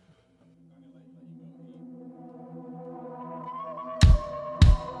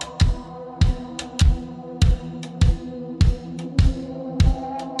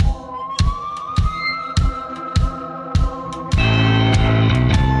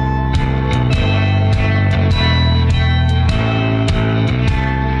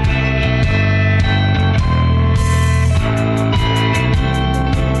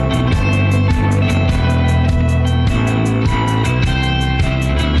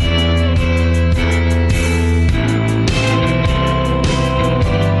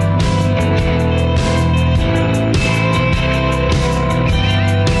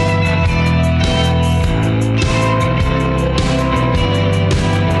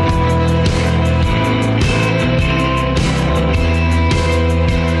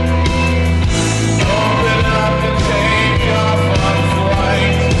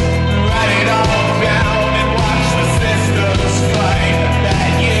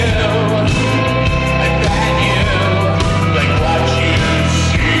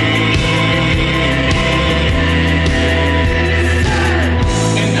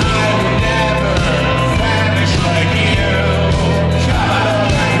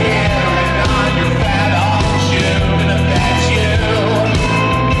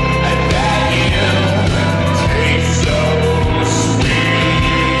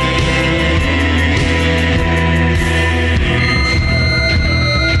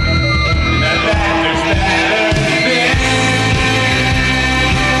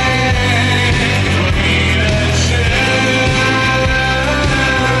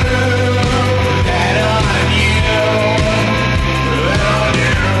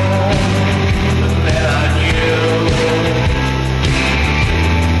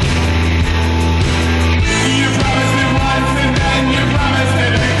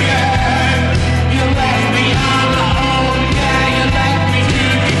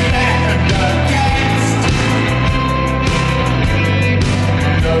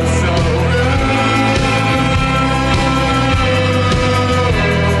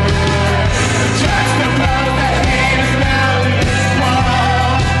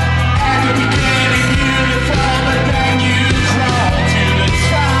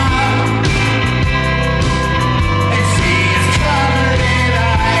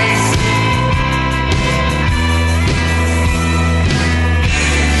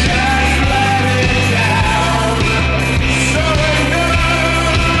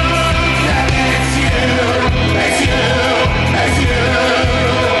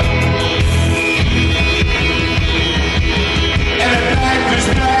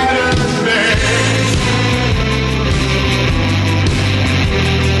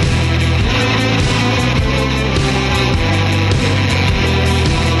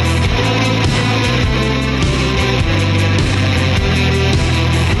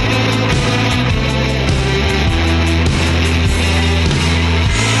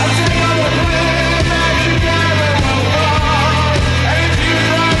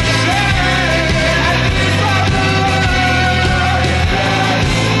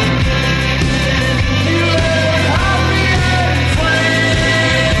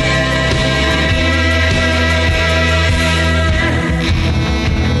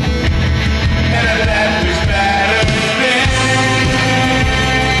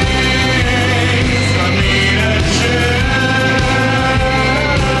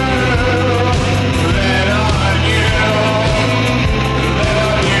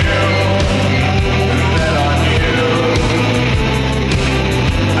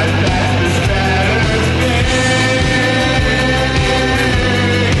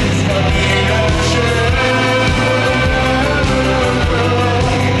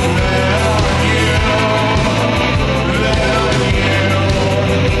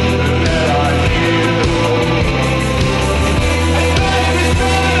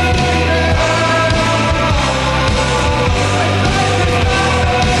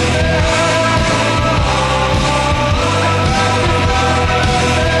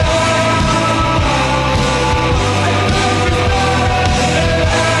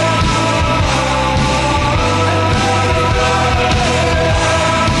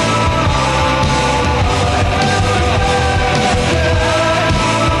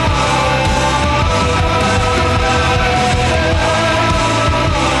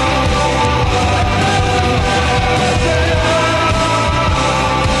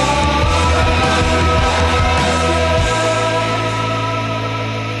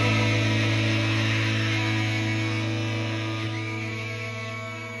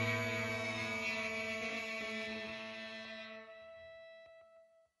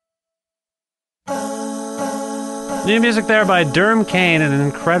 New music there by Derm Kane, an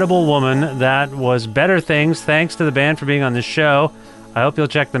incredible woman. That was Better Things. Thanks to the band for being on the show. I hope you'll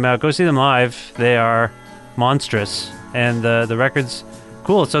check them out. Go see them live. They are monstrous. And the record's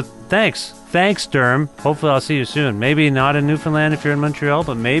cool. So thanks. Thanks, Derm. Hopefully I'll see you soon. Maybe not in Newfoundland if you're in Montreal,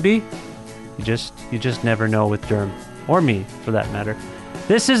 but maybe. You just never know with Derm. Or me, for that matter.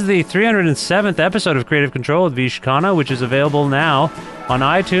 This is the 307th episode of Creative Control with Vish Khanna, which is available now on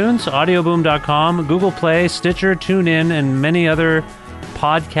iTunes, audioboom.com, Google Play, Stitcher, TuneIn, and many other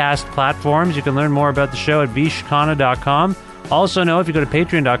podcast platforms. You can learn more about the show at vishkhanna.com. Also know if you go to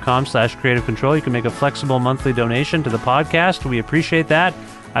patreon.com/Creative Control, you can make a flexible monthly donation to the podcast. We appreciate that.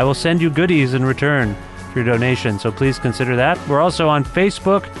 I will send you goodies in return for your donation, so please consider that. We're also on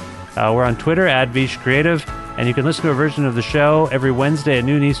Facebook. We're on Twitter at Vish Creative. And you can listen to a version of the show every Wednesday at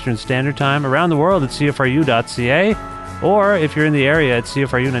noon Eastern Standard Time around the world at CFRU.ca, or if you're in the area at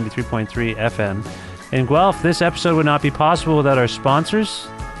CFRU 93.3 FM. In Guelph, this episode would not be possible without our sponsors,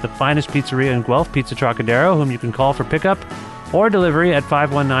 the finest pizzeria in Guelph, Pizza Trocadero, whom you can call for pickup or delivery at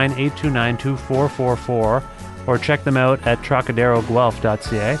 519-829-2444, or check them out at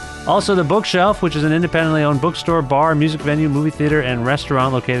trocaderoguelph.ca. Also, The Bookshelf, which is an independently owned bookstore, bar, music venue, movie theater, and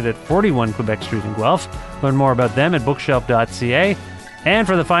restaurant located at 41 Quebec Street in Guelph. Learn more about them at bookshelf.ca. And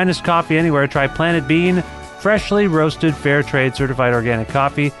for the finest coffee anywhere, try Planet Bean, freshly roasted, fair trade, certified organic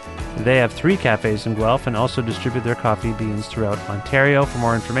coffee. They have 3 cafes in Guelph and also distribute their coffee beans throughout Ontario. For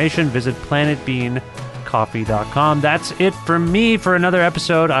more information, visit planetbeancoffee.com. That's it from me for another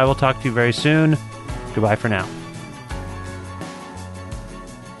episode. I will talk to you very soon. Goodbye for now.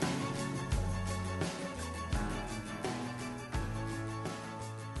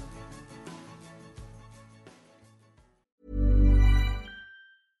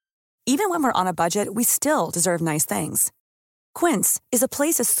 Even when we're on a budget, we still deserve nice things. Quince is a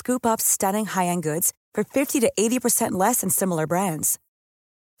place to scoop up stunning high-end goods for 50 to 80% less than similar brands.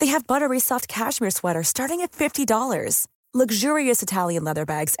 They have buttery soft cashmere sweaters starting at $50, luxurious Italian leather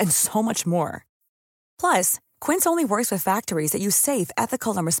bags, and so much more. Plus, Quince only works with factories that use safe,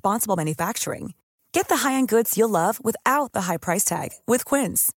 ethical, and responsible manufacturing. Get the high-end goods you'll love without the high price tag with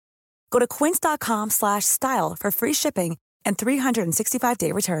Quince. Go to quince.com/style for free shipping and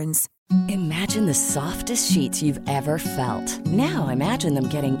 365-day returns. Imagine the softest sheets you've ever felt. Now imagine them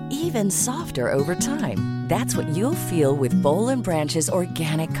getting even softer over time. That's what you'll feel with Boll & Branch's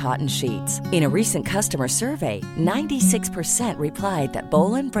organic cotton sheets. In a recent customer survey, 96% replied that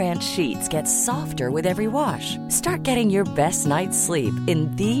Boll & Branch sheets get softer with every wash. Start getting your best night's sleep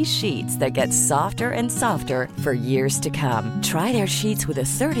in these sheets that get softer and softer for years to come. Try their sheets with a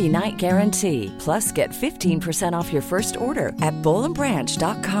 30-night guarantee. Plus, get 15% off your first order at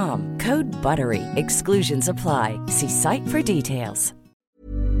bollandbranch.com. Code BUTTERY. Exclusions apply. See site for details.